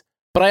claims.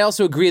 But I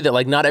also agree that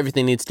like not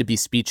everything needs to be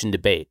speech and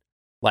debate.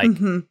 Like,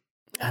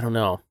 I don't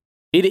know.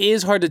 It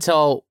is hard to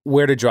tell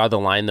where to draw the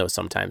line, though,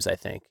 sometimes, I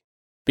think.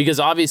 Because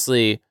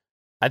obviously,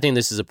 I think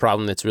this is a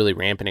problem that's really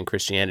rampant in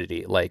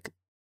Christianity. Like,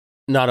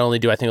 not only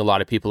do I think a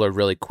lot of people are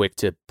really quick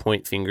to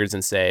point fingers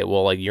and say,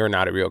 well, like, you're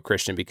not a real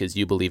Christian because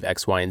you believe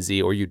X, Y, and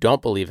Z, or you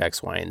don't believe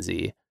X, Y, and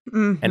Z.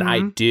 And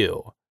I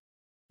do.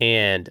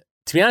 And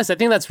to be honest, I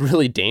think that's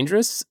really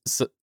dangerous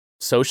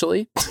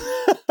socially.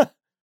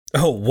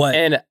 Oh, what?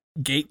 And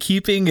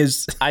gatekeeping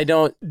is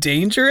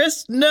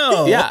dangerous?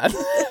 No. Yeah.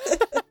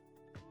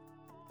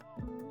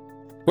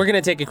 We're going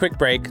to take a quick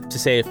break to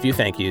say a few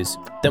thank yous.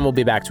 Then we'll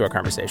be back to our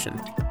conversation.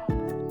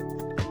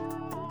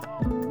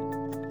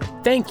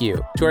 Thank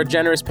you to our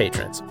generous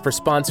patrons for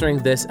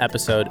sponsoring this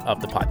episode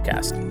of the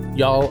podcast.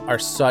 Y'all are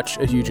such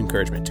a huge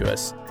encouragement to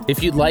us.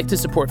 If you'd like to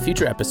support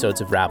future episodes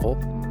of Ravel,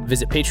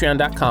 visit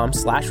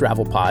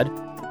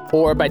patreon.com/ravelpod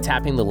or by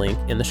tapping the link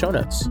in the show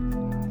notes.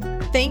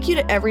 Thank you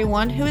to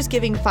everyone who is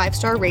giving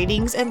 5-star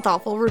ratings and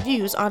thoughtful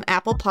reviews on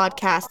Apple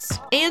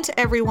Podcasts, and to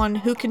everyone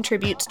who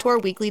contributes to our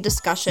weekly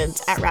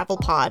discussions at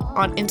RafflePod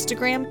on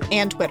Instagram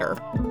and Twitter.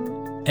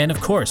 And of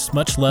course,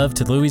 much love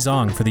to Louis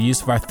Zong for the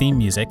use of our theme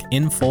music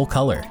in full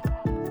color.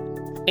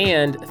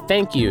 And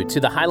thank you to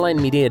the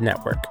Highline Media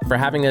Network for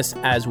having us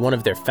as one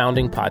of their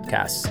founding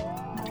podcasts.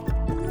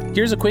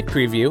 Here's a quick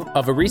preview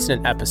of a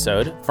recent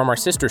episode from our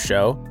sister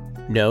show,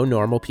 No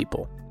Normal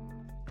People.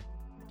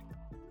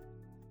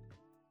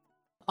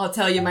 I'll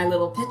tell you my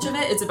little pitch of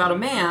it. It's about a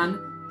man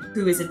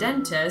who is a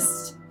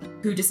dentist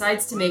who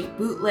decides to make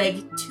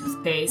bootleg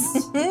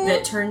toothpaste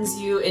that turns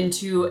you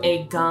into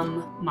a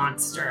gum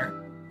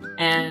monster.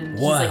 And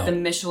he's like the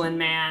Michelin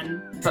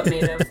Man, but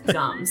made of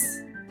gums.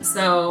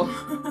 So...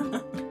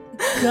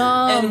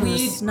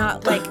 Gums,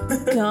 not like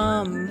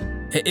gum.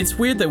 It's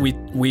weird that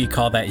we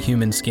call that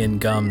human skin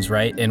gums,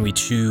 right? And we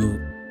chew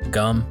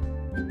gum.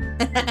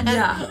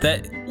 Yeah.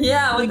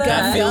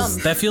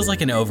 That feels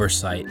like an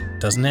oversight,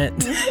 doesn't it?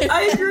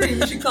 I agree.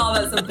 We should call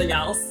that something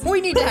else.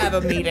 We need to have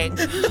a meeting.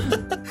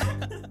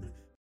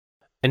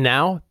 And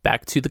now,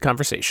 back to the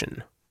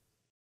conversation.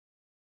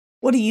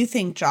 What do you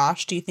think,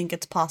 Josh? Do you think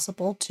it's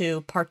possible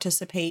to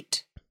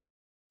participate?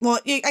 Well,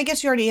 I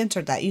guess you already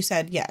answered that. You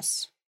said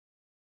yes.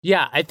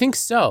 Yeah, I think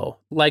so.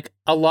 Like,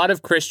 a lot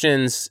of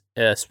Christians,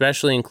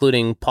 especially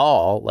including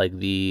Paul, like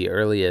the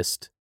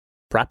earliest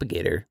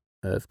propagator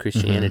of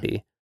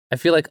Christianity, I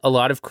feel like a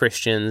lot of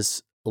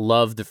Christians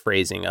love the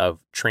phrasing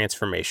of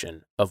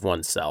transformation of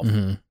oneself.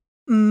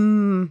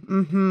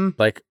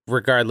 Like,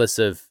 regardless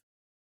of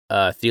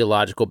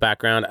theological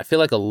background, I feel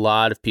like a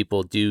lot of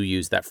people do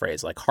use that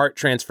phrase, like heart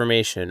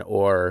transformation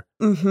or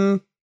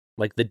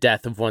like the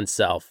death of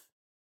oneself,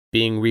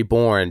 being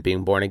reborn,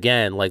 being born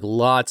again. Like,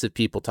 lots of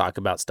people talk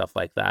about stuff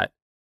like that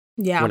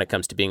when it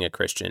comes to being a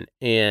Christian.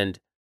 And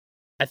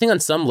I think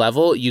on some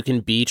level, you can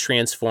be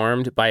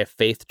transformed by a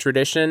faith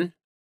tradition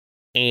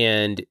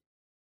and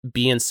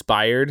be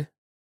inspired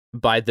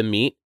by the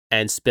meat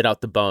and spit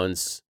out the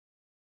bones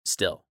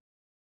still.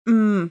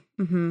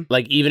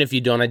 Like, even if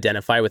you don't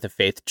identify with a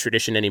faith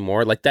tradition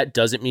anymore, like, that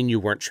doesn't mean you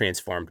weren't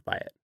transformed by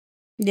it.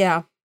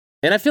 Yeah.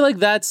 And I feel like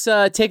that's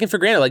taken for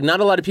granted. Like,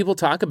 not a lot of people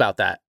talk about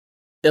that,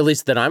 at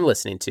least that I'm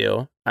listening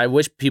to. I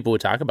wish people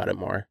would talk about it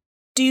more.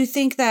 Do you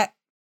think that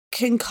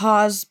can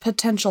cause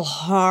potential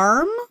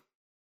harm?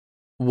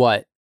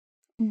 What?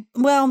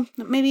 Well,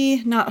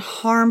 maybe not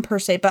harm per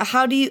se, but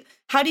how do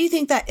you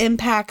think that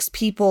impacts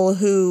people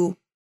who,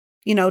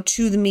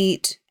 chew the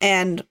meat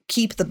and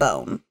keep the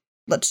bone?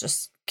 Let's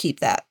just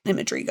keep that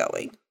imagery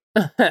going.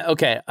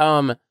 Okay.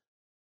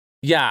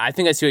 Yeah, I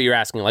think I see what you're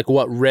asking. Like,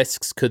 what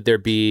risks could there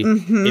be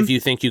if you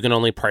think you can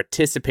only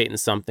participate in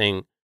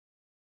something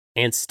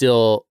and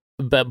still,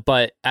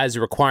 but as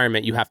a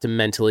requirement, you have to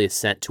mentally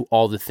assent to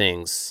all the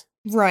things.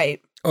 Right.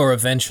 Or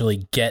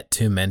eventually get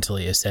to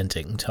mentally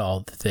assenting to all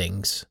the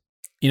things.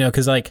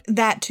 Because like...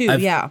 That too,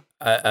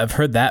 I've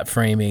heard that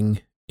framing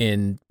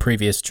in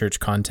previous church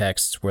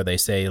contexts where they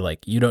say,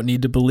 like, you don't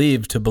need to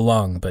believe to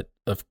belong, but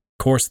of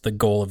course the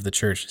goal of the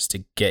church is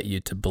to get you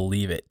to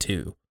believe it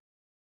too.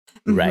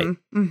 Right.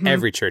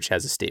 Every church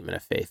has a statement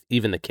of faith,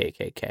 even the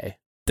KKK.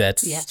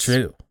 That's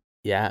true.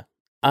 Yeah.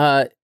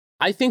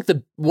 I think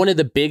one of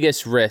the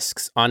biggest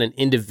risks on an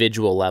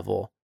individual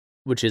level,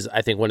 which is,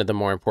 I think, one of the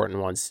more important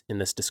ones in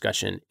this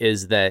discussion,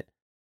 is that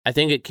I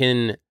think it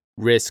can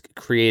risk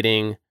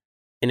creating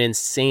an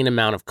insane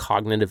amount of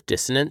cognitive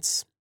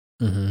dissonance.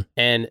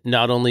 And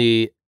not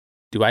only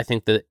do I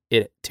think that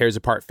it tears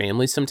apart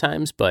families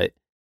sometimes, but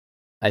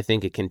I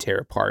think it can tear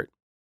apart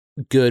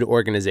good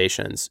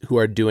organizations who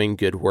are doing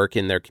good work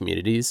in their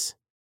communities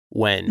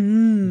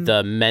when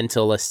the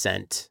mental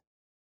assent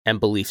and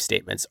belief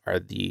statements are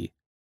the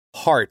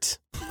heart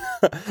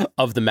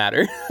of the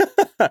matter.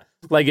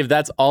 Like, if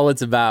that's all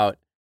it's about,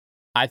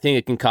 I think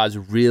it can cause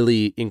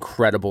really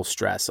incredible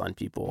stress on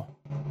people.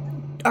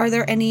 Are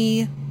there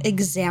any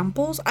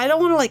examples? I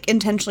don't want to like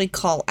intentionally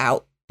call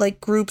out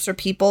like groups or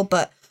people,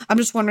 but I'm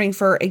just wondering,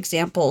 for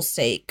example's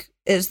sake,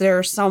 is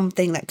there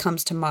something that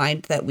comes to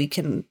mind that we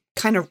can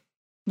kind of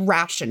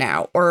ration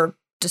out or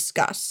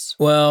discuss?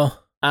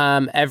 Well,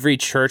 every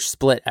church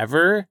split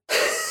ever.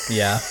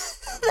 Yeah.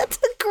 That's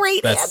a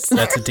great answer.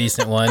 That's a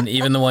decent one.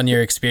 Even the one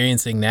you're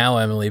experiencing now,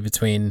 Emily,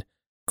 between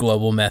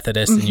Global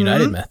Methodists and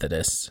United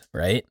Methodists,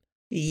 right?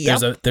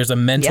 Yep. There's a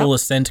mental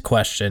assent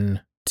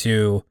question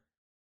to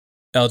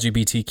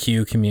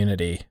LGBTQ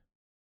community,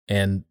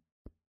 and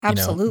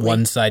absolutely,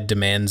 one side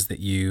demands that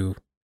you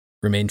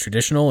remain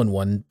traditional, and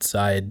one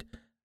side,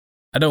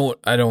 I don't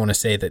want to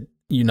say that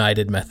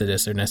United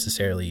Methodists are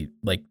necessarily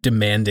like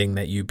demanding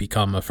that you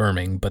become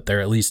affirming, but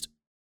they're at least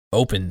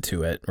open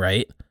to it,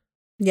 right?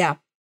 Yeah.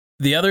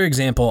 The other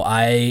example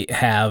I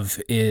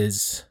have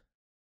is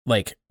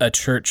like a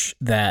church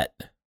that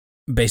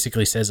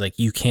basically says like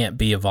you can't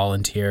be a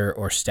volunteer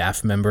or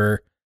staff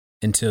member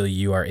until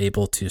you are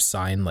able to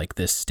sign like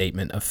this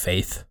statement of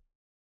faith.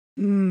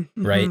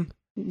 Right?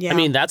 Yeah. I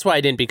mean, that's why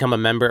I didn't become a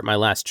member at my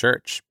last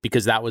church,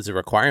 because that was a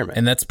requirement.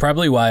 And that's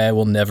probably why I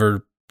will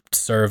never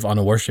serve on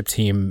a worship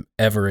team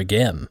ever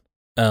again.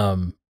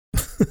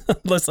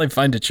 Unless I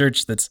find a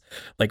church that's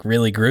like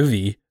really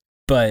groovy.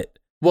 But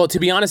well, to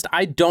be honest,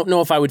 I don't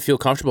know if I would feel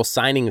comfortable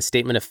signing a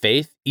statement of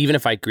faith, even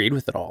if I agreed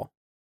with it all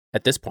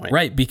at this point.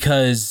 Right,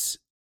 because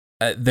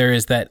there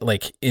is that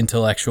like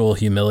intellectual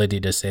humility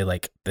to say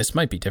like, this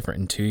might be different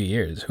in 2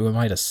 years. Who am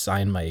I to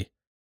sign my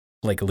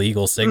like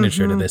legal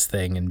signature to this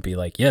thing and be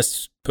like,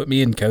 yes, put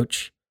me in,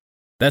 coach.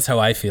 That's how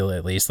I feel,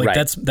 at least. Like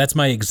right. that's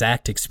my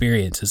exact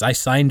experience. Is I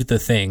signed the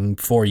thing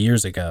 4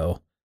 years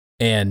ago,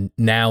 and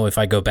now if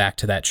I go back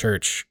to that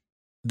church,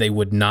 they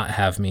would not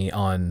have me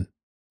on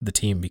the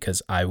team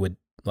because I would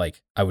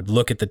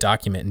look at the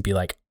document and be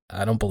like,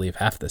 I don't believe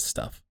half this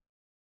stuff.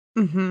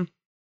 Mm-hmm.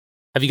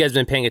 Have you guys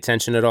been paying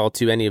attention at all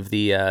to any of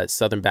the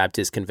Southern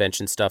Baptist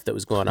Convention stuff that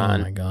was going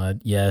on? Oh my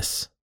God,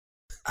 yes.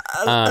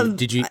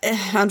 Did you?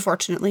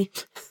 Unfortunately.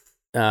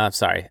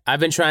 Sorry. I've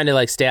been trying to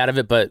like stay out of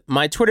it, but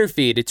my Twitter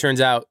feed, it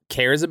turns out,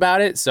 cares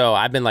about it. So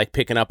I've been like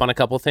picking up on a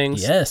couple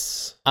things.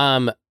 Yes.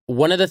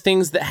 One of the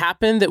things that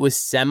happened that was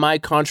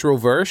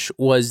semi-controversial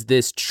was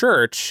this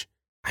church.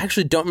 I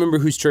actually don't remember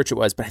whose church it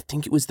was, but I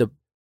think it was the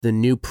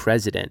new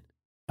president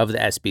of the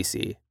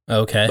SBC.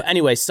 Okay. But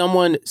anyway,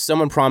 someone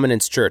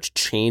prominent's church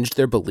changed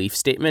their belief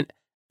statement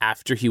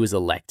after he was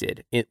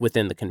elected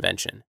within the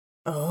convention.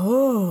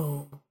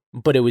 Oh.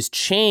 But it was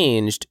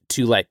changed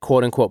to like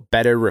quote unquote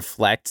better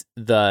reflect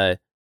the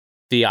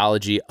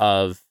theology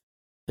of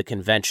the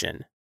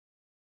convention.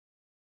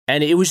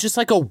 And it was just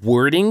like a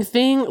wording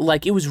thing.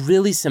 Like it was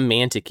really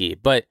semantic-y,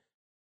 but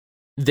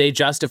they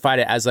justified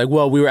it as like,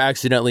 well, we were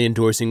accidentally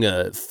endorsing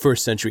a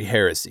first century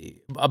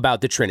heresy about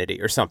the Trinity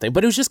or something.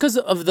 But it was just because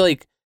of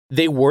like,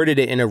 they worded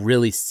it in a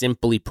really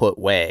simply put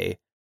way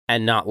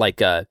and not like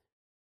a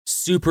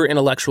super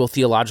intellectual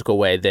theological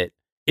way that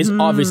is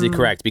obviously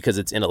correct because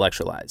it's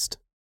intellectualized.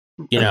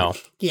 You know?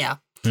 Yeah.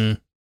 And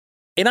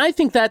I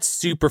think that's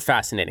super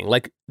fascinating.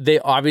 Like, they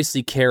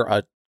obviously care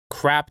a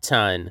crap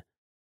ton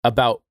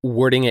about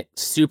wording it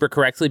super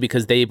correctly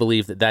because they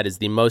believe that that is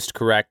the most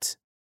correct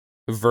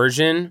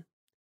version.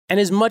 And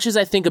as much as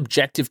I think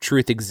objective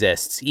truth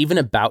exists, even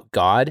about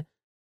God,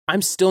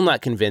 I'm still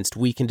not convinced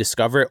we can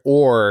discover it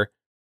or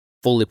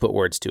fully put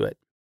words to it.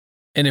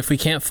 And if we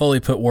can't fully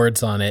put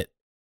words on it,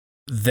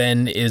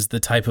 then is the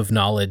type of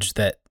knowledge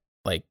that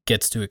like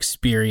gets to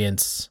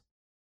experience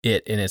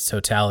it in its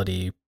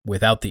totality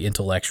without the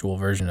intellectual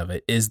version of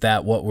it. Is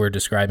that what we're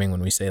describing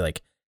when we say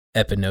like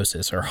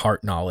epignosis or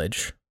heart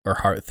knowledge or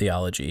heart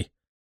theology?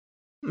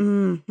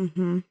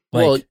 Mm-hmm.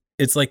 Like, well,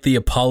 it's like the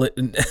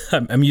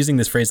I'm using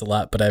this phrase a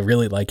lot, but I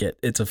really like it.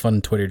 It's a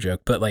fun Twitter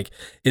joke, but like,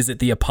 is it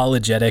the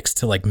apologetics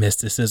to like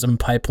mysticism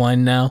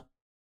pipeline now?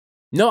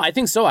 No, I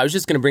think so. I was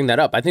just going to bring that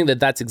up. I think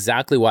that that's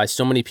exactly why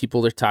so many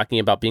people are talking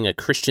about being a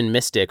Christian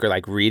mystic or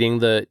like reading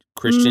the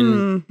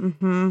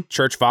Christian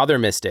church father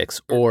mystics.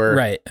 Or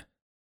right.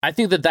 I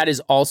think that that is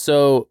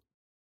also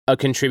a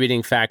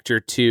contributing factor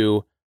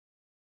to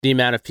the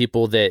amount of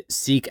people that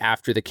seek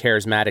after the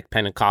charismatic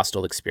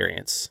Pentecostal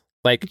experience.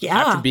 Like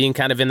after being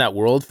kind of in that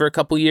world for a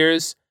couple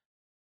years,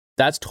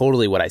 that's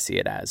totally what I see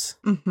it as.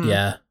 Mm-hmm.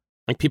 Yeah.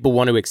 Like people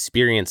want to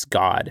experience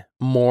God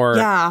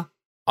more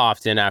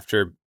often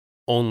after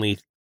only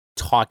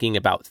talking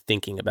about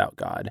thinking about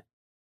God.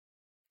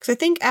 Because I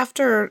think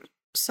after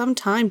some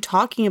time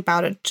talking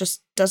about it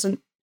just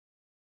doesn't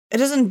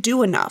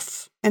do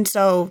enough. And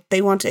so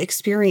they want to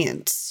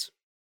experience.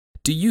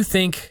 Do you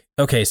think,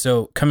 okay,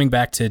 so coming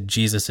back to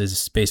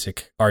Jesus's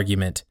basic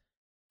argument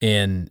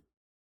in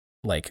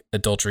like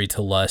adultery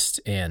to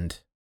lust and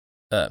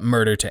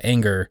murder to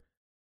anger,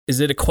 is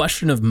it a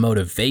question of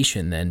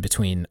motivation then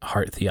between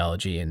heart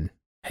theology and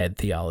head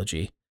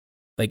theology?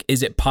 Like,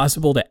 is it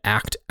possible to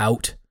act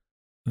out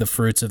the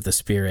fruits of the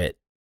Spirit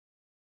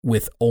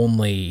with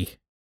only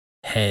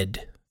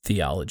head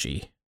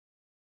theology?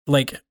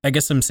 Like, I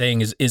guess I'm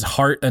saying is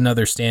heart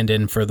another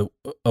stand-in for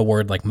a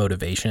word like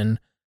motivation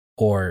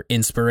or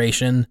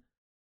inspiration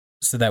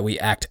so that we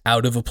act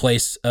out of a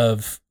place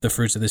of the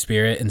fruits of the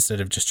Spirit instead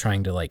of just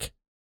trying to like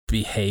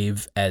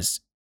behave as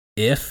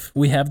if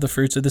we have the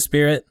fruits of the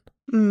Spirit?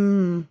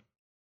 Because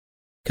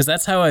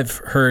that's how I've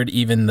heard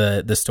even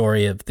the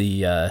story of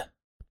the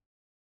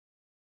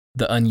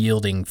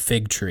unyielding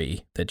fig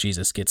tree that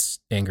Jesus gets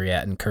angry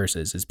at and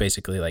curses is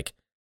basically like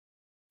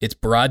it's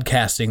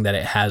broadcasting that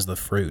it has the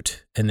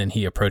fruit, and then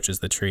he approaches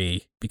the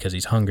tree because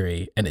he's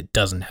hungry and it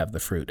doesn't have the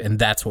fruit, and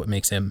that's what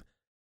makes him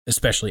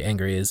especially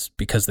angry, is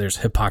because there's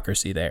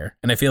hypocrisy there.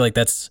 And I feel like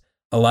that's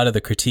a lot of the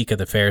critique of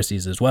the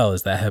Pharisees as well,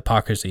 is that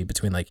hypocrisy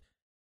between like,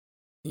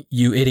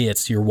 you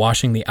idiots, you're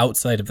washing the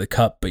outside of the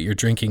cup, but you're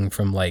drinking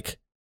from like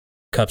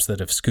cups that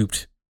have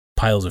scooped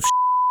piles of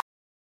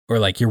or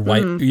like your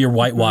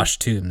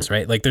whitewashed tombs,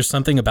 right? Like there's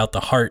something about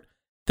the heart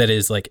that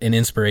is like an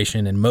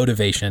inspiration and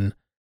motivation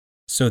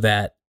so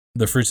that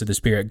the fruits of the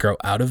Spirit grow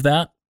out of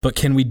that. But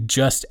can we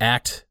just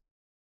act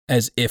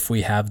as if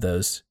we have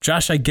those?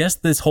 Josh, I guess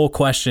this whole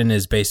question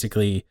is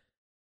basically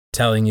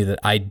telling you that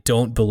I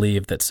don't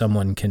believe that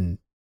someone can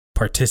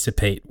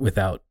participate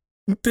without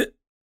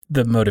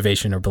the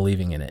motivation or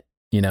believing in it,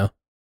 you know?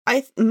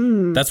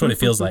 That's what it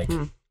feels like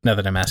now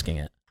that I'm asking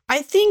it.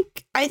 I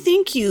think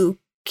you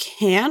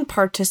can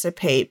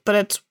participate, but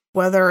it's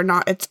whether or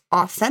not it's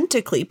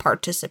authentically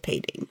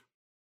participating.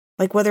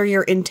 Like whether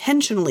you're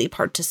intentionally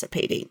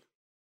participating.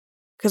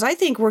 Because I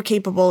think we're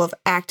capable of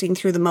acting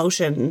through the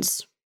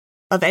motions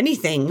of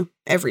anything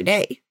every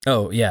day.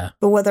 Oh, yeah.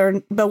 But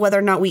whether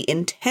or not we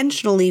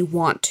intentionally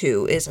want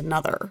to is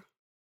another.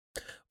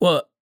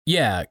 Well,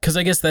 yeah, because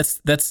I guess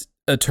that's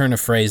a turn of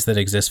phrase that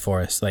exists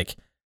for us. Like,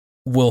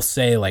 we'll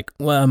say, like,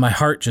 well, my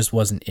heart just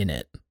wasn't in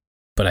it,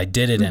 but I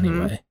did it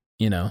anyway,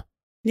 you know?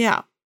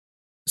 Yeah.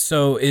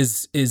 So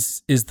is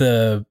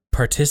the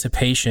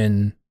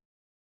participation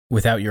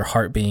without your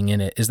heart being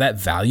in it, is that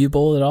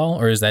valuable at all?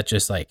 Or is that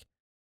just like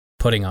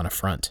putting on a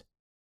front?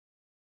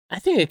 I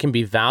think it can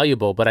be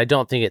valuable, but I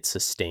don't think it's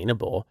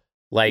sustainable.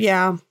 Like,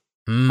 yeah.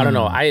 I don't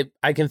know.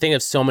 I can think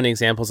of so many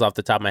examples off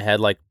the top of my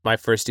head. Like my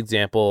first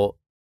example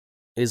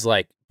is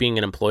like being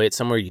an employee at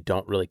somewhere you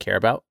don't really care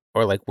about,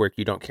 or like work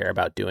you don't care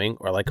about doing,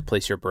 or like a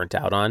place you're burnt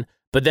out on.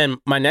 But then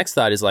my next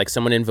thought is like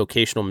someone in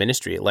vocational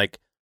ministry, like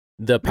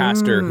the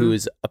pastor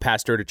who's a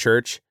pastor at a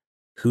church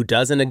who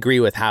doesn't agree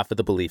with half of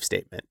the belief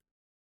statement.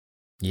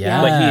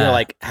 Yeah. But he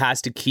like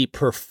has to keep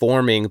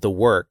performing the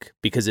work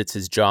because it's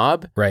his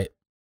job. Right.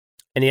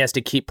 And he has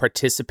to keep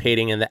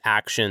participating in the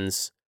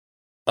actions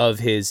of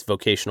his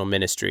vocational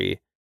ministry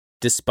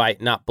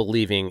despite not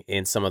believing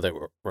in some of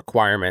the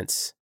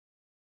requirements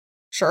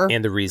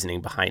and the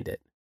reasoning behind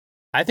it.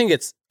 I think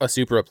it's a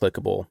super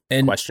applicable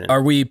question.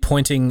 Are we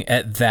pointing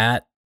at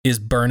that? Is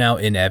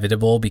burnout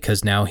inevitable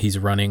because now he's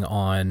running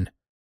on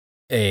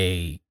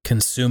a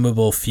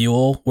consumable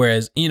fuel?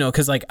 Whereas, you know,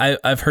 because like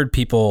I've heard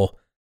people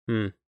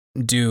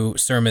do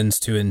sermons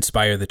to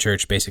inspire the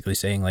church, basically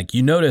saying like,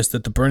 you notice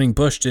that the burning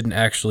bush didn't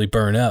actually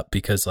burn up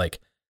because like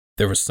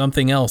there was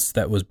something else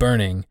that was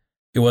burning.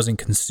 It wasn't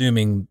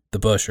consuming the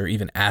bush or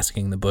even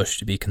asking the bush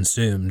to be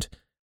consumed.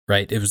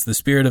 Right. It was the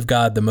Spirit of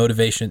God, the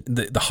motivation,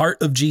 the heart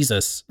of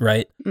Jesus.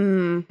 Right.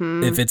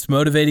 Mm-hmm. If it's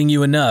motivating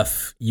you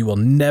enough, you will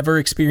never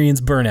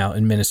experience burnout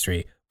in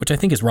ministry, which I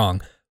think is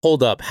wrong.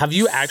 Hold up. Have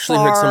you actually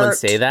heard someone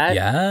say that?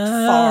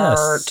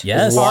 Yes.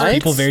 Yes. What?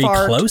 People very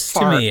close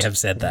to me have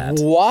said that.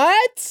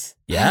 What?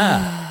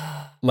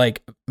 Yeah.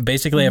 Like,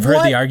 basically, I've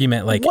heard the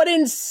argument, like... What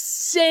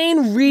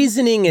insane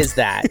reasoning is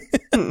that?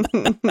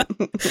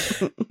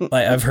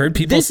 Like, I've heard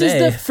people say... This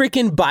is the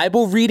freaking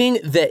Bible reading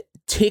that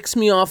ticks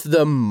me off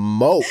the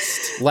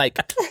most. Like,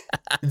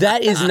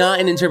 that is not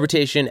an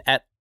interpretation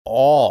at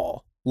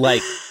all.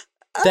 Like,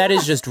 that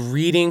is just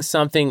reading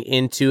something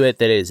into it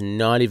that is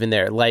not even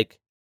there. Like,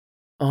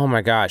 oh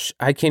my gosh,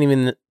 I can't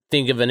even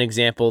think of an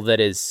example that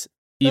is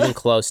even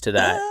close to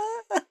that.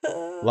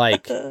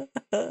 Like,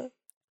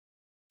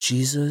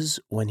 Jesus,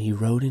 when he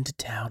rode into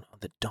town on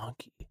the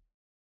donkey,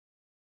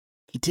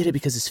 he did it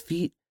because his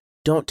feet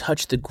don't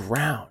touch the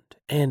ground.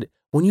 And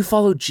when you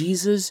follow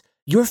Jesus,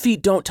 your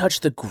feet don't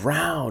touch the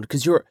ground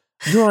because you're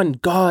on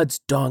God's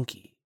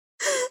donkey.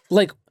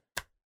 Like,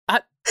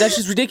 that's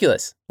just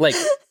ridiculous. Like,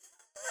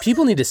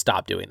 people need to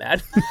stop doing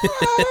that.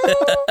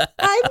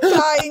 I'm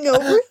dying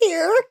over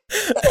here.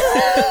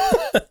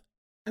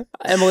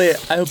 Emily,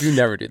 I hope you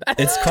never do that.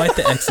 It's quite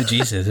the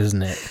exegesis,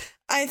 isn't it?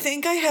 I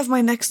think I have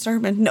my next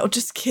sermon. No,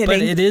 just kidding.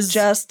 But it is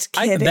just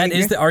kidding. That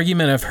is the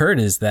argument I've heard,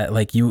 is that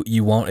like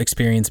you won't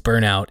experience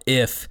burnout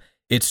if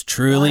it's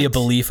truly a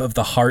belief of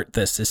the heart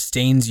that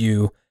sustains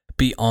you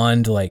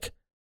beyond like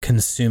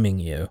consuming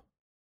you.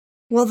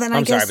 Well, then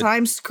I guess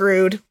I'm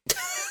screwed.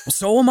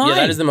 So am I. Yeah,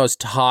 that is the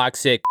most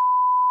toxic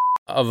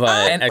of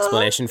an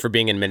explanation for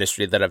being in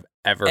ministry that I've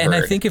ever heard. And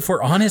I think if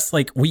we're honest,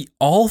 like we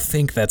all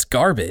think that's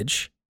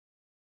garbage,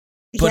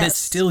 but it's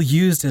still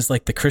used as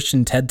like the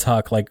Christian TED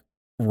Talk, like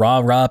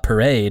rah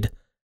parade,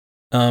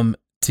 to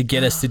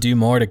get us to do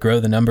more, to grow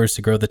the numbers,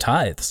 to grow the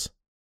tithes.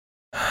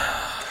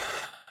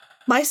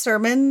 My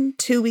sermon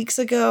 2 weeks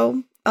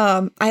ago,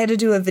 I had to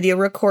do a video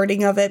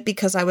recording of it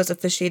because I was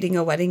officiating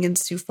a wedding in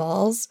Sioux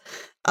Falls.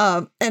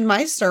 And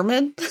my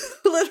sermon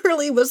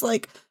literally was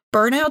like,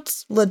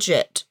 burnout's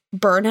legit.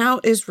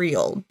 Burnout is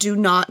real. Do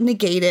not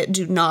negate it.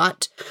 Do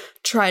not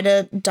try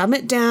to dumb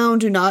it down.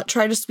 Do not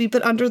try to sweep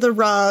it under the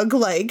rug.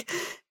 Like,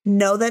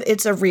 know that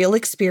it's a real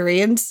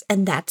experience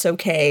and that's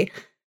okay.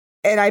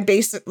 And I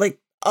basically like,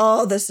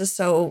 oh, this is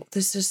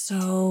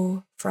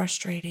so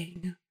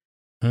frustrating.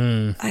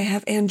 I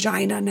have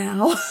angina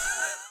now.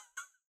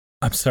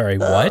 I'm sorry,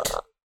 what?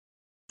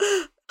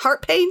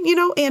 Heart pain,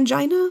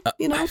 angina,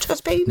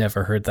 chest pain.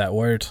 Never heard that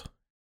word.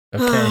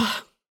 Okay.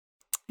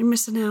 You're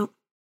missing out.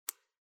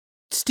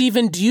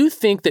 Stephen, do you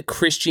think that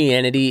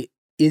Christianity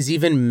is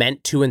even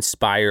meant to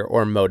inspire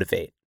or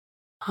motivate?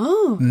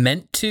 Oh.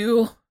 Meant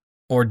to,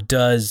 or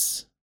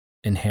does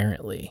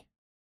inherently?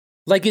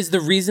 Like, is the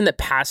reason that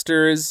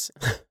pastors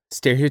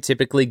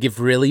stereotypically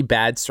give really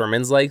bad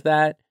sermons like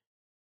that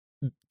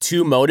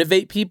to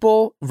motivate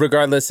people,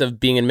 regardless of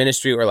being in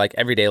ministry or like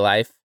everyday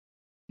life?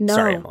 No.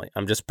 Sorry, Emily.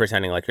 I'm just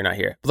pretending like you're not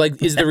here. But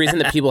like, is the reason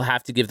that people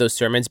have to give those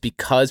sermons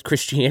because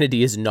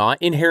Christianity is not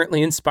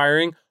inherently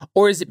inspiring?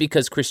 Or is it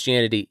because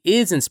Christianity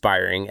is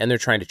inspiring and they're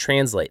trying to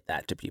translate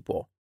that to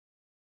people?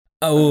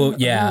 Oh,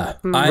 yeah.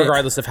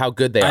 Regardless of how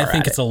good they are. I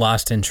think it's a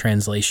lost in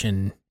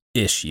translation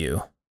issue.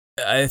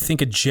 I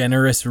think a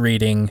generous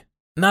reading,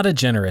 not a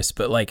generous,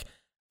 but like,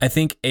 I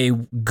think a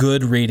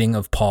good reading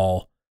of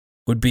Paul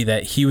would be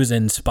that he was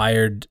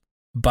inspired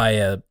by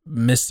a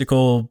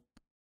mystical,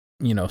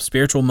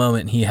 spiritual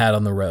moment he had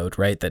on the road,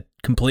 right? That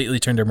completely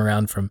turned him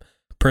around from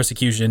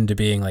persecution to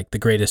being like the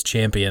greatest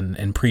champion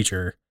and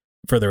preacher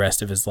for the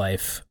rest of his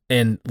life.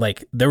 And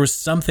like, there was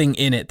something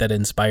in it that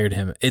inspired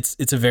him.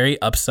 It's a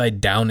very upside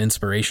down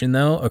inspiration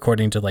though,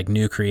 according to like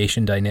new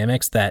creation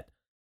dynamics that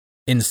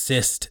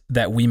insist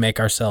that we make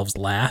ourselves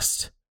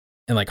last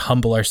and like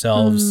humble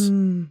ourselves,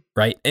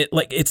 right?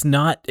 It's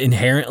not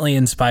inherently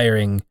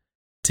inspiring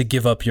to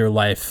give up your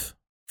life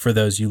for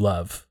those you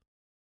love.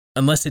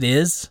 Unless it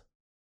is,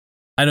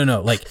 I don't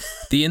know. Like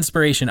the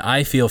inspiration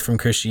I feel from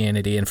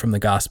Christianity and from the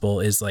gospel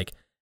is like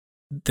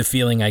the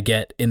feeling I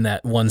get in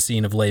that one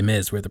scene of Les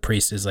Mis where the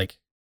priest is like,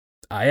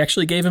 I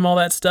actually gave him all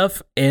that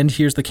stuff and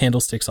here's the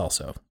candlesticks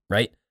also,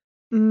 right?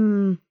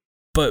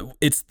 But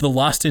it's the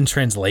lost in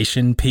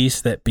translation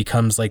piece that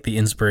becomes like the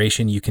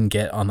inspiration you can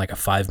get on like a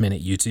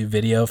 5-minute YouTube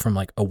video from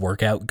like a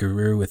workout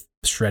guru with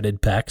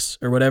shredded pecs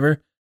or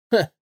whatever.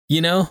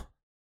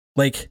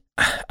 Like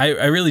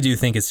I really do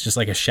think it's just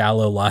like a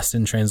shallow lost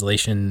in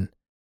translation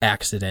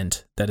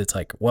accident that it's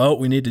like, well,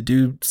 we need to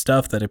do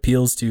stuff that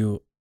appeals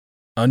to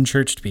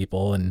unchurched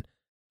people and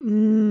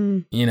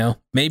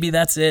maybe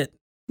that's it.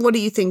 What do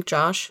you think,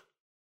 Josh?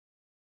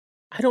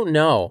 I don't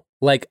know.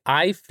 Like,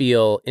 I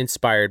feel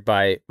inspired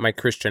by my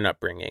Christian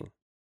upbringing,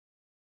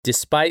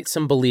 despite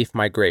some belief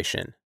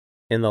migration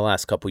in the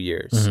last couple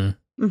years,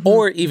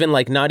 or even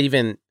like not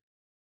even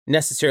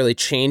necessarily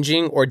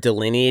changing or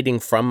delineating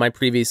from my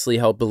previously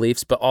held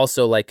beliefs, but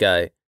also like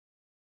a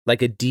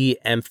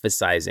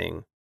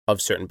de-emphasizing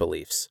of certain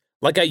beliefs.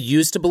 Like I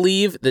used to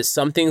believe that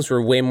some things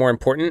were way more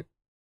important,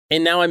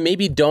 and now I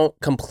maybe don't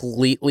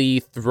completely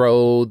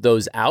throw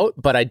those out,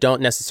 but I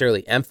don't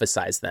necessarily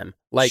emphasize them.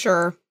 Like,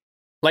 sure.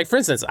 Like, for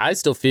instance, I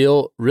still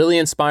feel really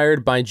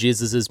inspired by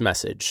Jesus's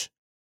message.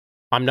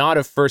 I'm not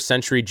a first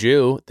century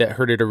Jew that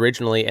heard it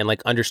originally and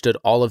like understood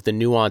all of the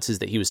nuances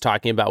that he was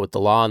talking about with the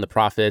law and the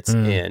prophets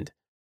and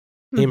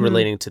him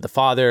relating to the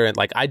Father. And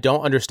like, I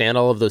don't understand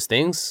all of those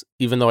things,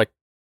 even though I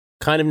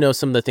kind of know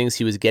some of the things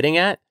he was getting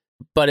at.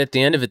 But at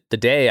the end of the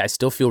day, I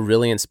still feel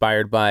really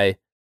inspired by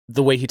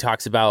the way he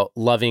talks about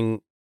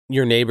loving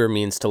your neighbor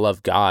means to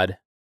love God,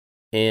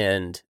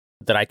 and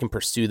that I can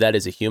pursue that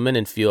as a human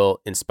and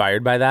feel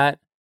inspired by that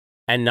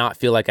and not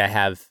feel like I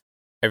have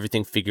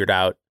everything figured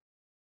out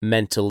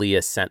mentally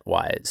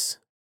assent-wise.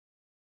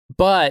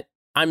 But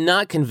I'm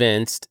not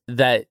convinced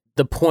that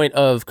the point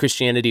of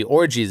Christianity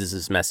or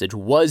Jesus's message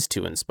was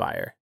to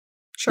inspire.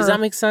 Sure. Does that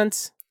make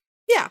sense?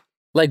 Yeah.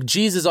 Like,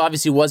 Jesus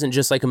obviously wasn't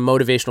just like a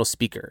motivational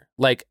speaker.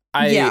 Like,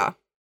 I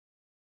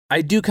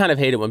do kind of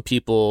hate it when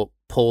people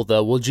pull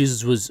the, well,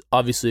 Jesus was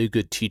obviously a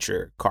good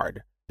teacher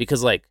card,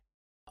 because like,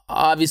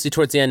 obviously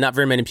towards the end, not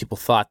very many people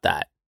thought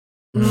that.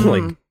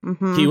 Like,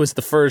 he was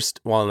the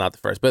first, well, not the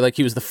first, but like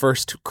he was the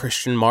first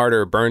Christian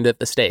martyr burned at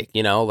the stake,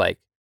 like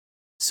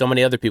so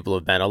many other people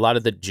have been. A lot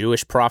of the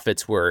Jewish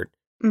prophets were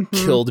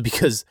killed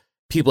because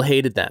people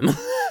hated them.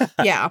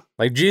 Yeah.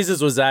 Like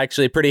Jesus was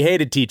actually a pretty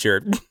hated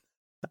teacher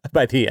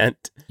by the end.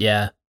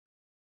 Yeah.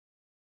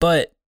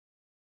 But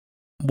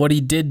what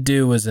he did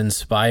do was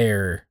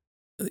inspire,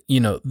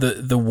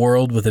 the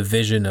world with a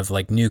vision of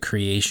like new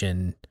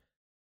creation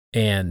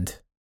and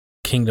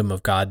kingdom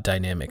of God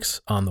dynamics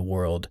on the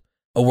world.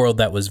 A world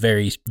that was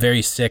very,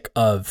 very sick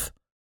of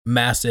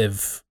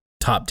massive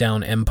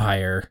top-down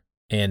empire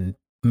and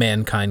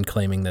mankind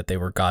claiming that they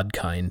were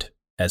God-kind,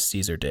 as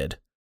Caesar did.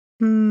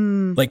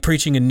 Like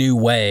preaching a new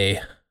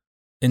way,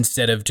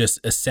 instead of just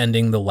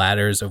ascending the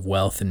ladders of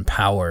wealth and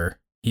power,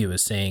 he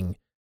was saying,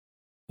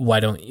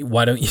 why don't you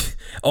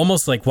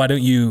almost like, why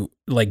don't you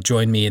like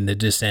join me in the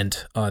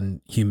descent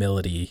on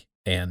humility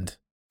and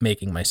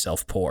making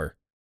myself poor?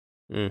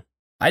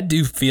 I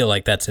do feel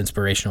like that's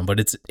inspirational, but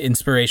it's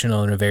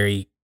inspirational in a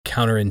very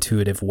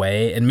counterintuitive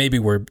way. And maybe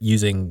we're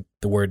using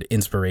the word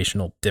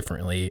inspirational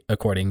differently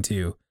according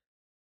to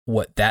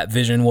what that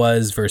vision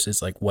was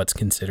versus like what's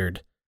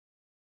considered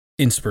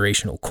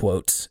inspirational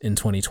quotes in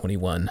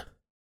 2021.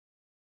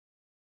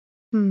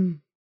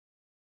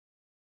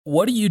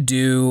 What do you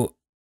do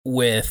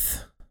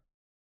with,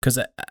 because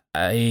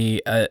I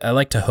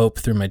like to hope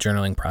through my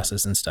journaling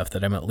process and stuff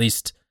that I'm at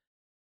least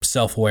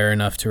self-aware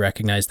enough to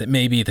recognize that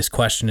maybe this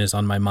question is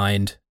on my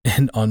mind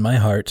and on my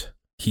heart,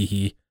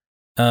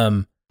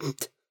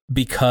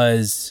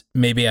 because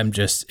maybe I'm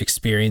just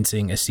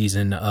experiencing a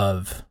season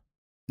of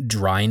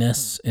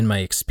dryness in my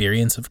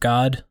experience of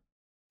God.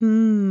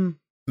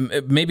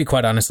 Maybe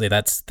quite honestly,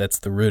 that's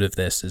the root of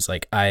this, is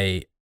like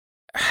I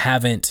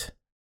haven't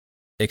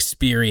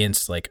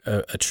experienced like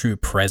a true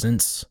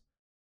presence.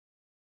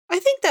 I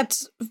think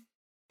that's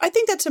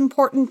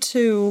important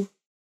to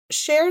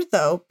share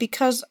though,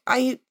 because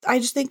I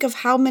just think of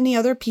how many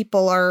other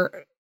people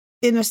are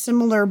in a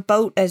similar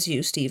boat as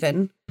you,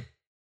 Stephen,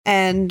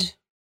 and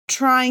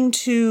trying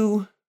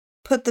to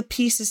put the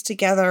pieces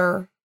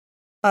together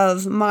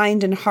of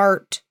mind and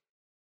heart,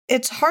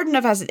 it's hard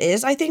enough as it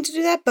is, I think, to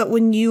do that. But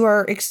when you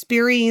are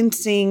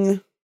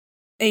experiencing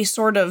a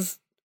sort of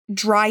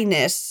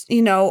dryness,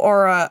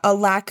 or a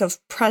lack of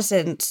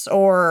presence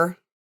or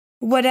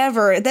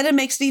whatever, then it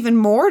makes it even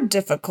more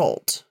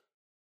difficult.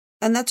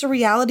 And that's a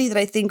reality that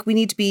I think we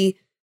need to be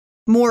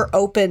more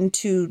open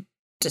to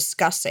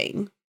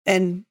discussing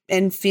and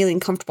feeling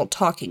comfortable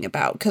talking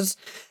about. Because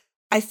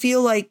I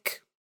feel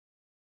like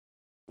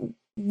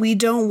we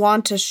don't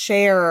want to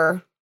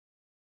share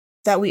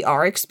that we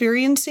are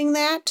experiencing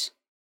that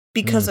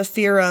because of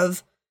fear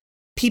of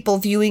people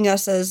viewing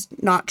us as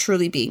not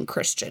truly being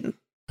Christian.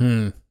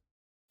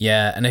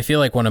 Yeah, and I feel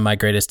like one of my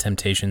greatest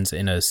temptations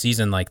in a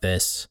season like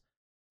this,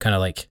 kind of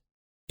like,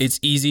 it's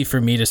easy for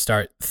me to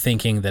start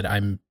thinking that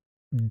I'm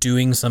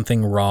doing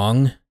something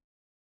wrong.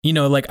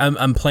 Like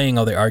I'm playing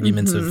all the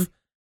arguments of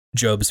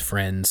Job's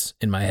friends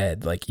in my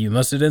head. Like, you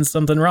must have done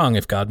something wrong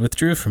if God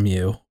withdrew from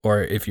you,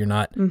 or if you're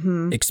not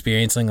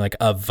experiencing like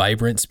a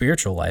vibrant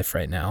spiritual life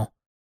right now.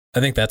 I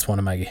think that's one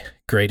of my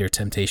greater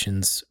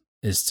temptations,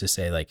 is to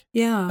say like,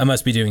 I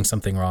must be doing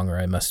something wrong, or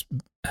I must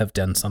have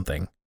done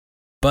something.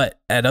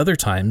 But at other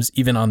times,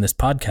 even on this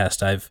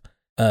podcast, I've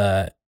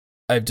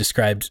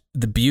described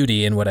the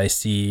beauty in what I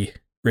see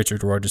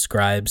Richard Rohr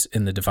describes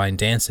in the divine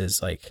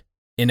dances. Like,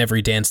 in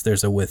every dance,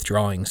 there's a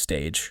withdrawing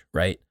stage,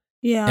 right?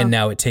 Yeah. And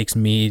now it takes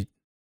me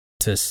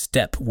to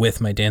step with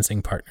my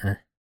dancing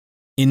partner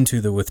into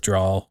the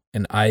withdrawal,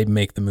 and I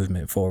make the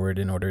movement forward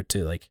in order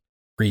to like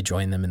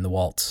rejoin them in the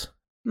waltz.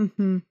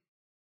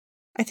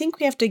 I think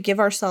we have to give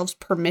ourselves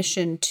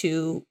permission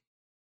to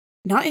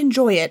not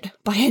enjoy it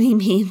by any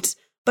means,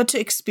 but to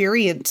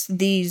experience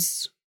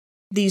these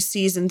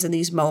seasons and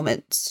these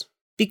moments,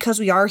 because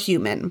we are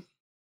human.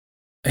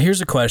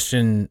 Here's a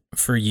question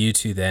for you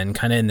two then,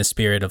 kind of in the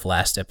spirit of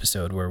last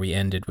episode where we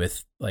ended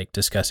with like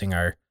discussing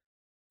our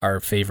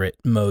favorite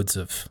modes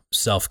of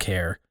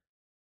self-care.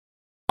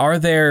 Are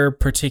there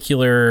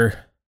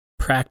particular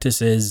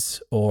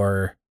practices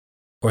or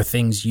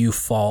things you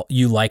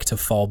like to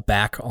fall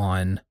back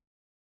on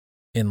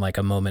in like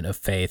a moment of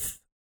faith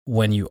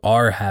when you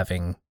are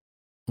having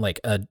like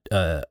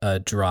a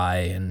dry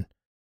and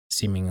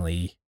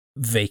seemingly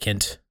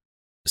vacant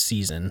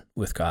season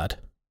with God?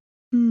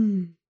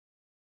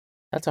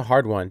 That's a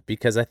hard one,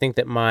 because I think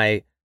that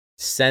my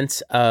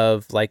sense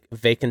of like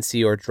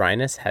vacancy or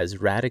dryness has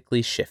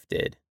radically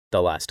shifted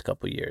the last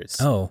couple years.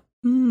 Oh.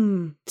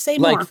 Say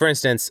more. Like for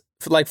instance,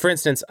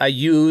 I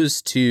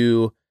used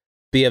to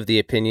be of the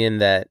opinion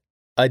that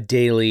a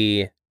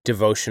daily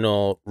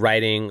devotional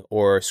writing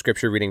or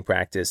scripture reading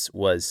practice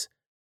was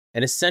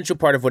an essential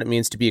part of what it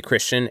means to be a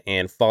Christian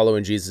and follow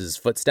in Jesus'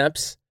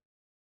 footsteps,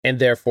 and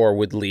therefore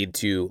would lead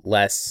to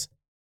less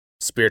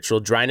spiritual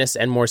dryness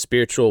and more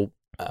spiritual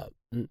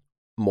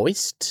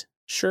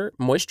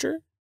moisture.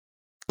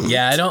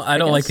 Yeah, I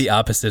don't like the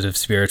opposite of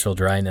spiritual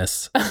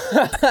dryness.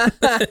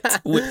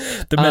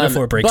 The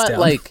metaphor breaks down. But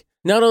like,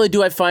 not only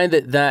do I find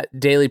that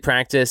daily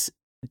practice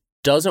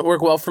doesn't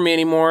work well for me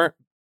anymore,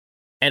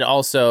 and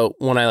also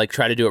when I like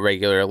try to do it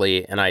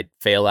regularly and I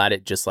fail at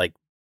it, just like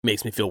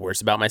makes me feel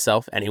worse about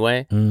myself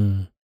anyway.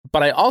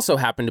 But I also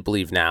happen to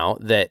believe now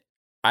that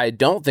I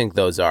don't think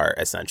those are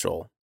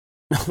essential.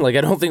 Like,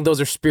 I don't think those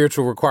are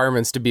spiritual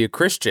requirements to be a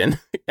Christian.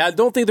 I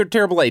don't think they're a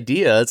terrible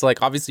idea. It's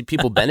like, obviously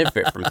people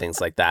benefit from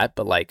things like that,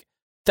 but like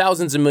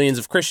thousands and millions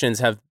of Christians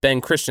have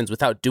been Christians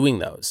without doing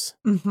those.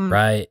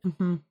 Right.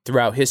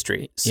 Throughout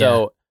history.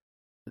 So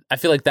I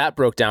feel like that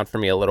broke down for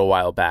me a little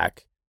while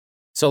back.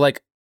 So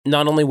like,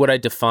 not only would I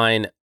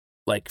define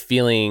like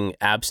feeling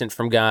absent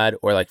from God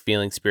or like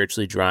feeling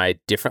spiritually dry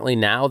differently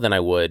now than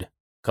I would a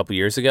couple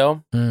years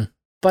ago,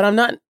 but I'm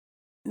not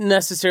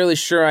necessarily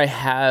sure I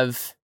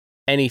have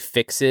any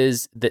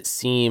fixes that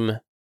seem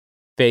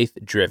faith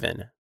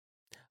driven.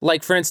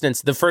 Like, for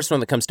instance, the first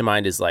one that comes to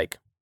mind is like,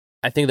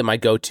 I think that my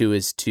go-to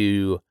is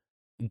to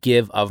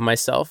give of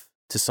myself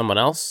to someone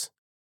else.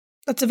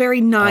 That's a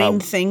very nine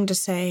thing to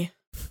say.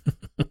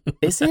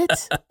 Is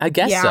it? I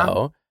guess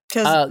so.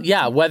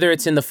 Whether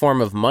it's in the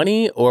form of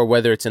money or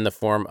whether it's in the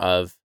form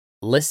of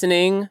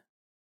listening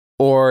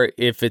or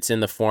if it's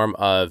in the form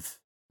of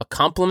a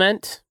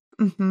compliment.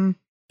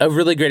 A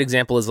really great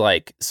example is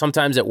like,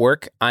 sometimes at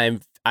work,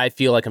 I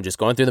feel like I'm just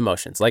going through the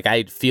motions. Like,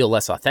 I feel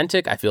less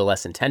authentic. I feel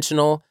less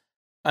intentional.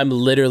 I'm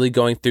literally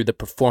going through the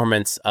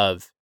performance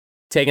of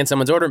taking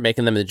someone's order,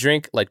 making them the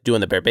drink, like doing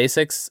the bare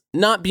basics,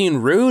 not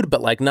being rude,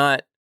 but like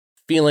not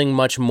feeling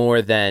much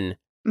more than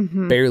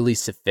barely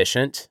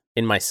sufficient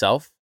in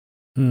myself.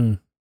 And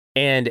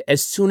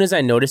as soon as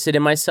I notice it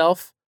in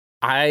myself,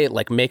 I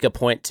like make a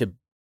point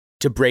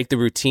to break the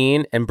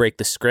routine and break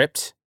the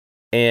script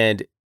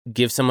and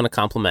give someone a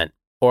compliment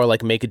or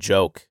like make a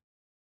joke.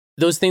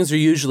 Those things are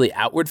usually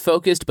outward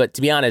focused, but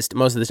to be honest,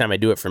 most of the time I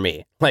do it for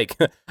me. Like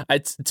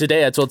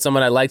today I told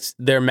someone I liked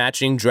their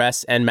matching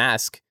dress and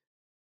mask.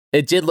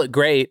 It did look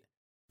great,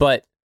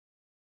 but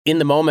in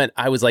the moment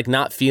I was like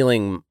not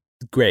feeling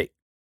great.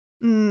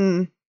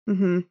 And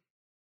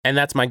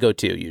that's my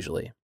go-to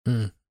usually.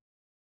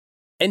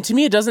 And to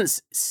me, it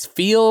doesn't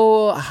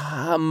feel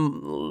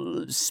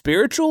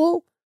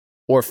spiritual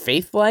or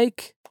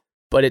faith-like,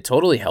 but it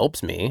totally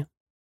helps me.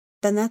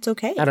 Then that's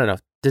okay. I don't know.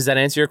 Does that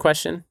answer your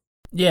question?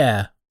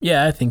 Yeah,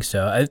 I think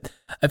so.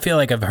 I feel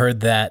like I've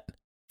heard that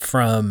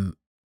from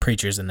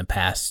preachers in the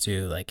past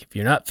too. Like, if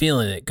you're not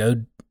feeling it,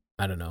 go.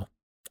 I don't know.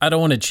 I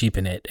don't want to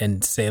cheapen it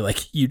and say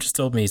like you just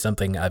told me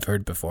something I've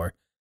heard before,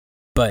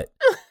 but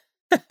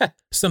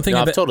something.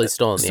 No, I've totally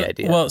stolen the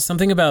idea. Well,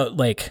 something about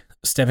like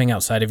stepping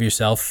outside of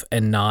yourself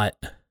and not,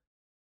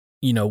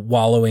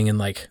 wallowing in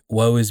like,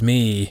 woe is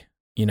me.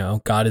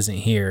 God isn't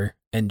here,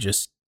 and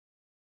just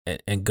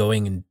and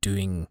going and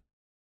doing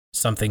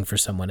something for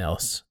someone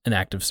else, an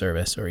act of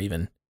service, or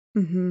even,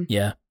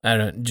 I don't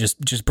know,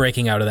 just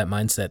breaking out of that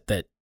mindset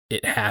that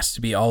it has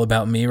to be all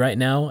about me right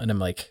now. And I'm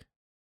like,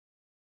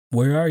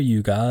 where are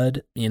you,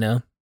 God? Yeah.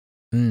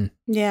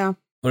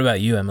 What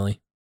about you, Emily?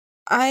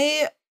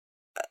 I,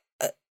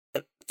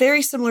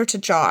 very similar to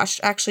Josh,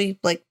 actually,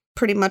 like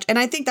pretty much. And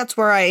I think that's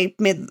why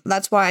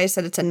I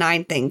said it's a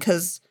 9 thing,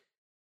 because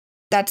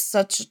that's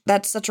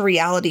such a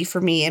reality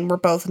for me. And we're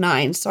both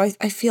 9. So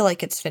I feel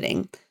like it's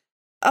fitting.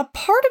 A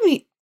part of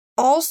me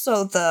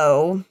also,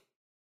 though,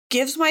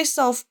 gives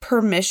myself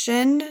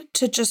permission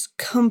to just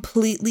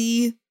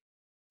completely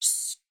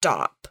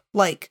stop,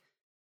 like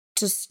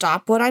to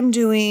stop what I'm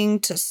doing,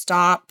 to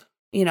stop,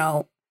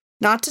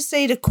 not to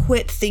say to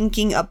quit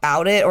thinking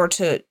about it or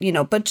to,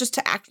 but just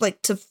to act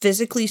like to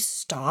physically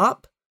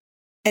stop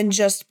and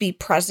just be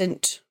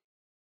present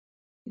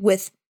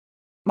with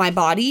my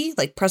body,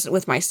 like present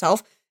with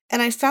myself.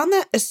 And I found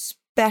that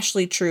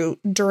especially true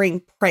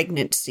during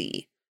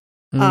pregnancy.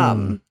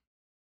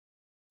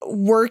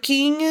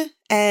 Working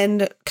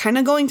and kind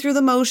of going through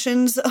the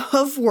motions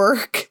of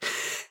work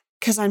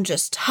because I'm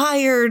just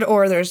tired,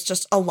 or there's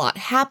just a lot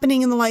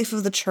happening in the life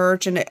of the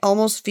church, and it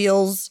almost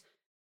feels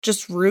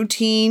just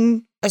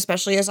routine,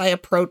 especially as I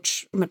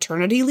approach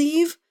maternity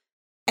leave.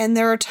 And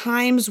there are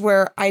times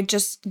where I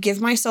just give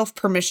myself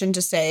permission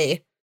to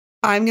say,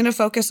 I'm going to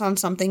focus on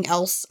something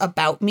else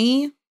about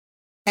me,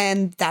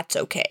 and that's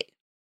okay.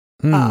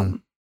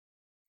 And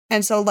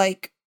so,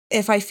 like,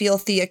 if I feel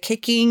Thea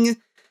kicking,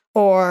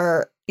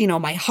 or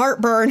my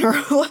heartburn, or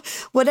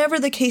whatever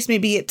the case may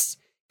be, it's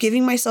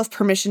giving myself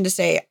permission to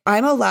say,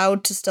 I'm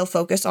allowed to still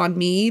focus on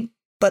me,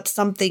 but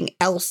something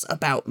else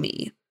about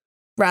me,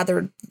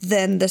 rather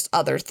than this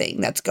other thing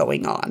that's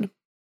going on.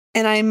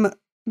 And I'm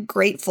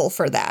grateful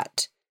for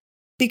that,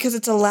 because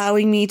it's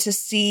allowing me to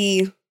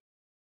see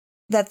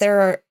that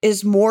there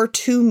is more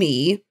to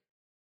me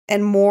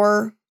and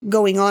more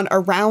going on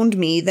around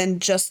me than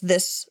just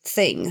this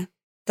thing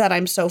that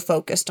I'm so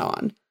focused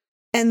on.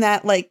 And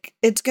that, like,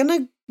 it's going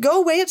to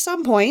go away at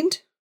some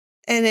point,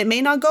 and it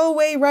may not go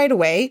away right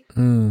away.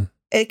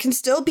 It can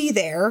still be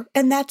there,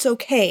 and that's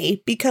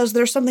okay, because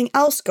there's something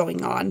else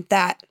going on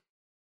that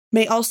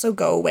may also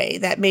go away,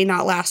 that may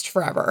not last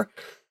forever.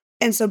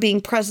 And so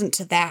being present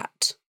to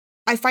that,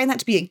 I find that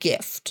to be a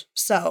gift.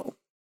 So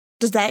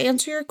does that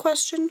answer your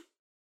question?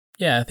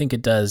 Yeah, I think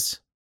it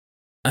does.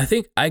 I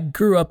think I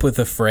grew up with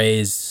a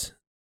phrase,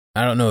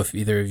 I don't know if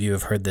either of you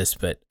have heard this,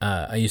 but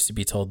I used to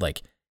be told,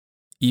 like,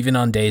 even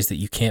on days that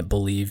you can't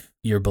believe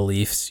your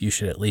beliefs, you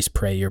should at least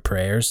pray your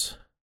prayers.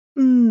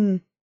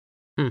 And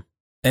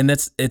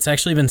it's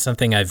actually been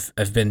something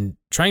I've been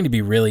trying to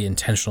be really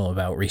intentional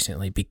about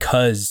recently,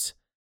 because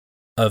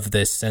of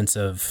this sense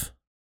of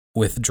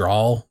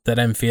withdrawal that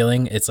I'm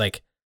feeling. It's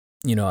like,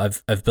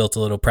 I've built a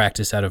little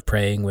practice out of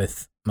praying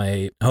with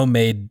my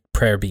homemade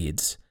prayer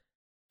beads,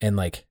 and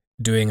like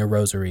doing a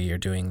rosary, or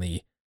doing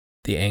the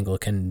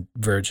Anglican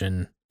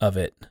version of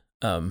it,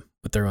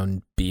 with their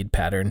own bead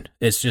pattern.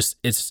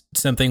 It's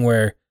something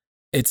where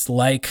it's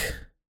like,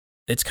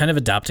 it's kind of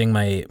adopting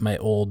my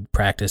old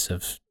practice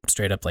of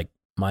straight up like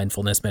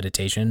mindfulness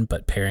meditation,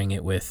 but pairing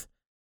it with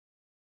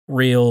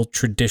real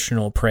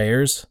traditional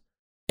prayers.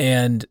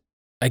 And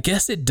I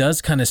guess it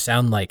does kind of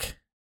sound like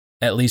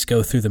at least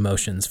go through the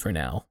motions for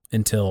now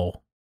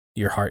until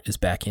your heart is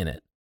back in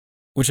it,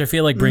 which I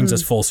feel like brings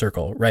us full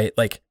circle, right?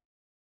 Like,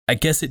 I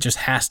guess it just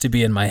has to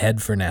be in my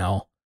head for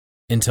now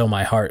until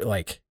my heart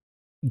like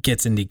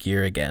gets into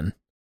gear again.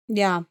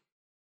 Yeah.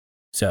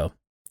 So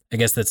I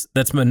guess that's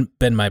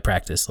been my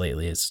practice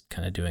lately, is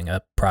kind of doing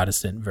a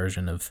Protestant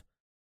version of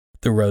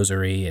the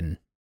rosary and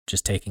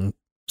just taking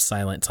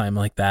silent time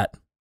like that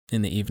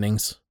in the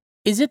evenings.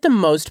 Is it the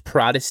most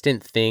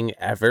Protestant thing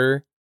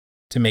ever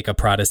to make a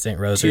Protestant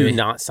rosary? To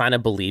not sign a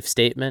belief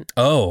statement?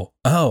 I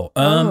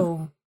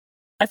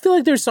feel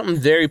like there's something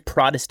very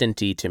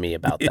Protestant-y to me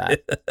about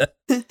that.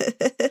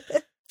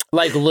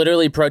 Like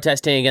literally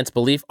protesting against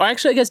belief, or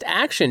actually against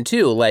action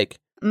too. Like,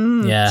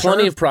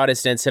 plenty of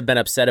Protestants have been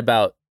upset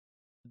about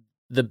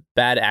the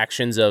bad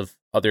actions of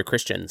other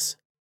Christians.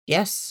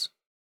 Yes.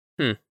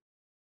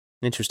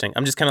 Interesting.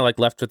 I'm just kind of like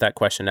left with that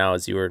question now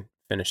as you were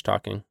finished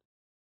talking.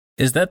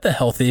 Is that the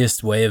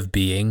healthiest way of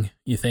being,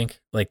 you think?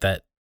 Like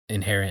that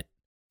inherent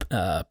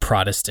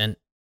Protestant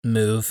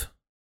move?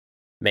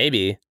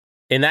 Maybe.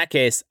 In that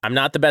case, I'm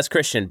not the best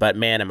Christian, but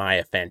man, am I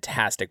a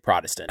fantastic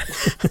Protestant.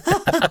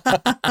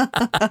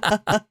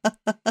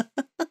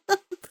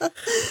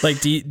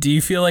 Like, do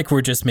you feel like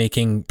we're just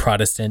making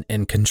Protestant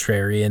and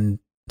contrarian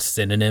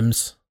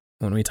synonyms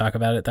when we talk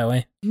about it that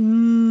way?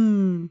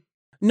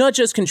 Not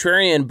just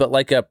contrarian, but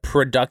like a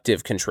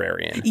productive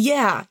contrarian.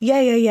 Yeah.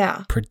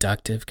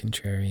 Productive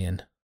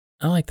contrarian.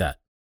 I like that.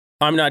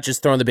 I'm not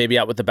just throwing the baby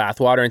out with the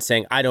bathwater and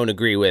saying, I don't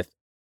agree with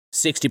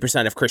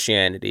 60% of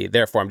Christianity,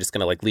 therefore I'm just going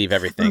to like leave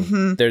everything.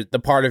 Mm-hmm. There's the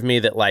part of me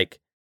that like,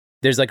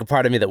 there's like a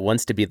part of me that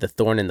wants to be the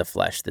thorn in the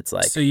flesh that's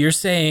like, so you're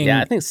saying,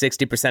 yeah, I think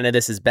 60% of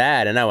this is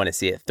bad and I want to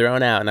see it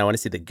thrown out and I want to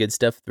see the good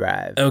stuff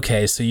thrive.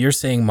 Okay, so you're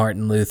saying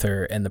Martin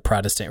Luther and the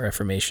Protestant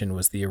Reformation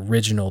was the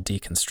original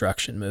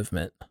deconstruction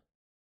movement.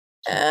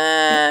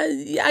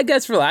 Yeah, I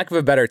guess for lack of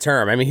a better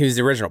term. I mean, he was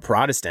the original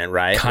Protestant,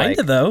 right? Kind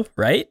of though,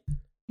 right?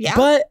 Yeah.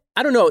 But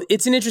I don't know.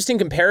 It's an interesting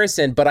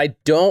comparison, but I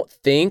don't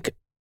think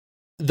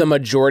the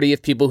majority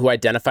of people who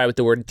identify with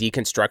the word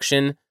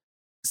deconstruction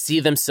see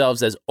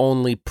themselves as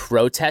only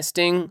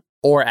protesting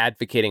or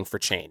advocating for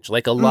change.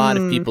 Like a lot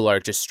of people are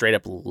just straight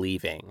up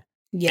leaving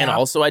and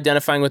also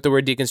identifying with the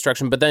word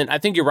deconstruction. But then I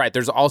think you're right.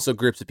 There's also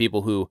groups of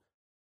people who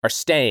are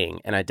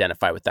staying and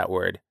identify with that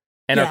word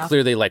and are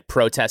clearly like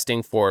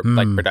protesting for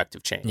like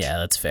productive change. Yeah,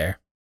 that's fair.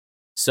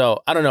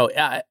 So I don't know.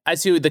 I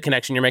see the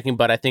connection you're making,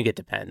 but I think it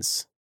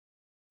depends.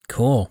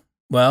 Cool.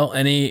 Well,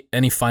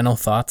 any final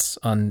thoughts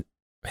on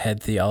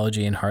head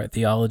theology and heart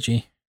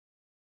theology?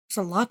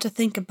 There's a lot to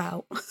think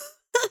about.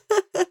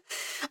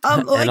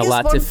 And a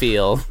lot to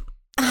feel.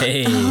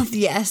 Hey.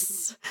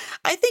 Yes.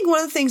 I think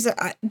one of the things that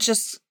I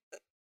just,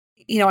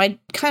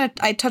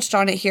 I touched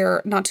on it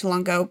here not too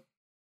long ago,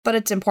 but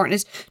it's important,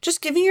 is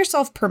just giving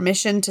yourself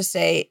permission to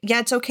say, yeah,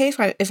 it's okay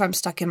if I'm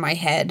stuck in my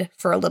head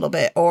for a little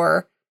bit,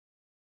 or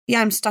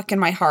yeah, I'm stuck in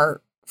my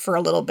heart for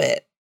a little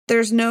bit.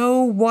 There's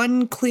no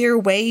one clear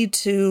way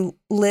to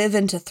live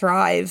and to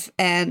thrive,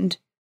 and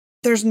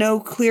there's no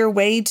clear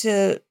way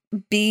to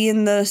be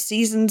in the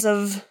seasons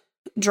of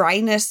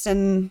dryness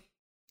and,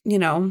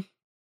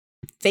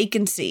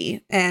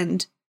 vacancy.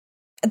 And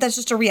that's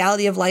just a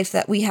reality of life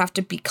that we have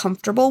to be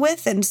comfortable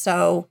with. And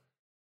so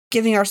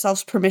giving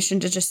ourselves permission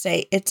to just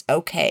say it's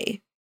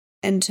okay,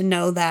 and to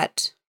know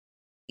that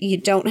you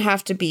don't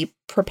have to be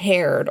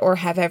prepared or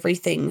have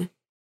everything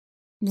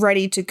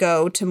ready to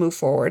go to move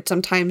forward.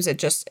 Sometimes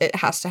it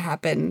has to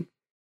happen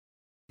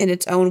in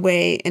its own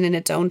way and in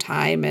its own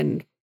time.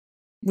 And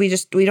we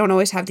don't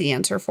always have the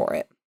answer for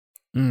it.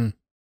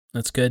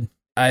 That's good.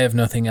 I have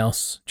nothing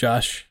else.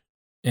 Josh,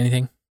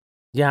 anything?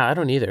 Yeah, I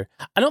don't either.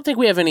 I don't think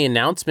we have any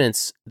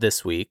announcements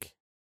this week.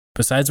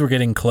 Besides, we're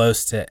getting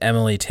close to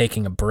Emily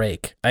taking a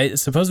break. I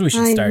suppose we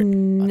should start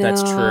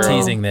That's true.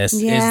 teasing this.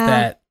 Yeah. Is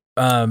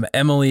that,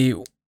 Emily,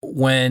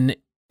 when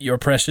your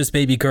precious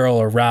baby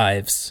girl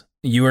arrives,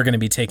 you are going to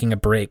be taking a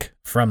break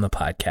from the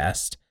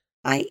podcast.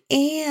 I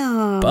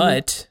am.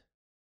 But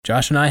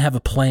Josh and I have a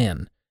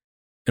plan.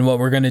 And what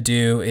we're going to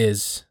do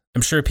is,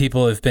 I'm sure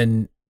people have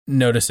been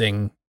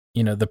noticing,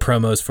 the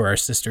promos for our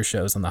sister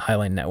shows on the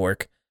Highline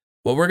Network.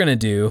 What we're going to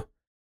do,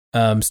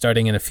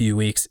 starting in a few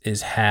weeks,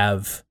 is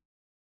have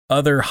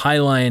other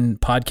Highline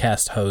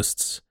podcast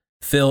hosts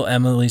fill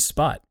Emily's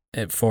spot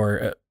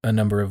for a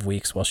number of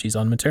weeks while she's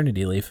on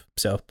maternity leave.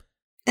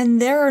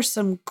 And there are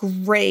some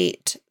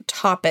great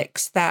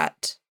topics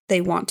that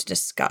they want to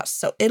discuss.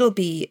 So it'll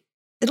be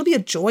a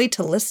joy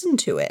to listen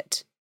to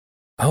it.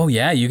 Oh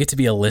yeah, you get to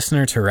be a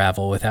listener to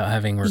Ravel without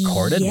having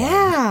recorded one.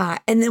 Yeah.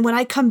 And then when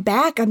I come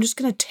back, I'm just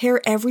going to tear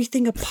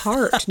everything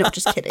apart. No,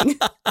 just kidding.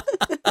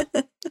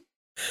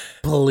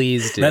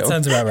 Please do. That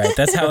sounds about right.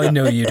 That's how I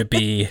know you to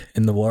be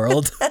in the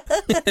world.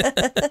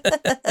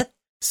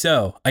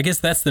 So I guess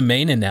that's the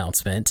main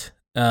announcement.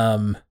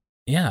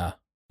 Yeah.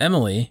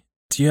 Emily,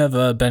 do you have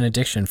a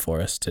benediction for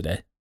us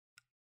today?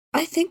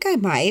 I think I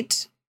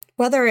might.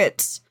 Whether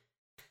it's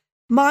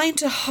mind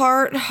to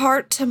heart,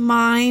 heart to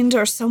mind,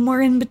 or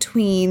somewhere in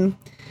between,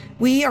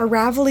 we are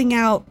raveling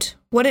out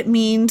what it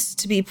means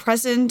to be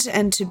present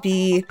and to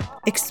be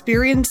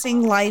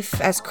experiencing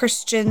life as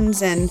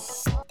Christians, and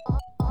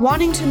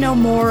wanting to know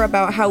more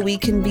about how we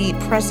can be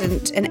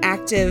present and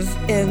active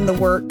in the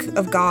work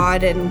of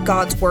God and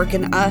God's work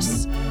in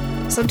us.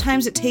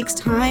 Sometimes it takes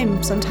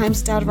time,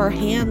 sometimes it's out of our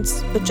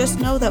hands, but just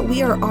know that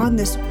we are on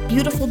this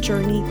beautiful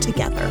journey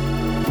together.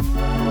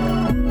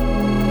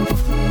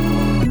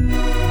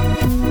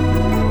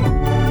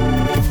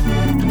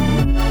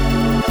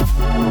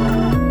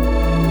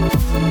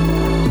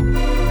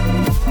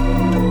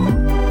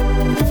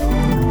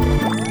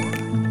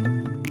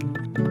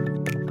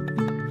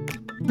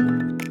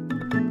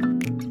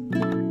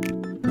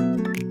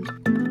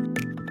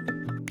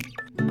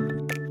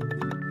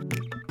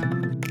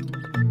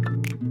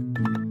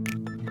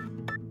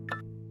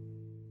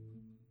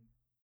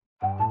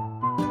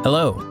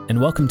 Hello,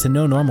 and welcome to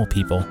No Normal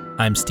People.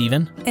 I'm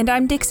Steven. And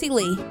I'm Dixie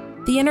Lee.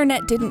 The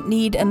internet didn't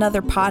need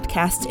another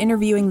podcast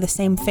interviewing the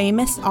same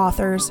famous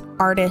authors,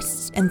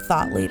 artists, and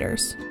thought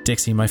leaders.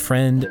 Dixie, my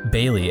friend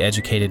Bailey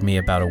educated me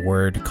about a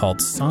word called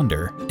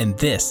sonder, and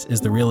this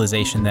is the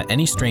realization that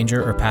any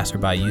stranger or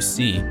passerby you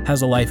see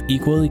has a life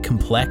equally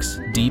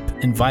complex, deep,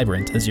 and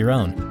vibrant as your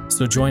own.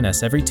 So join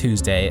us every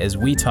Tuesday as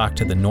we talk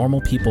to the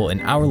normal people in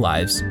our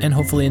lives and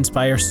hopefully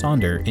inspire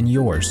sonder in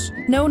yours.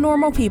 No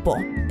Normal People.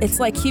 It's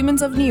like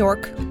Humans of New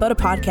York, but a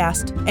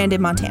podcast, and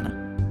in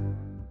Montana.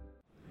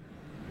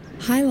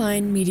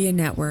 Highline Media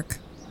Network.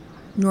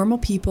 Normal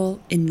people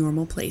in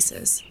normal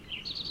places.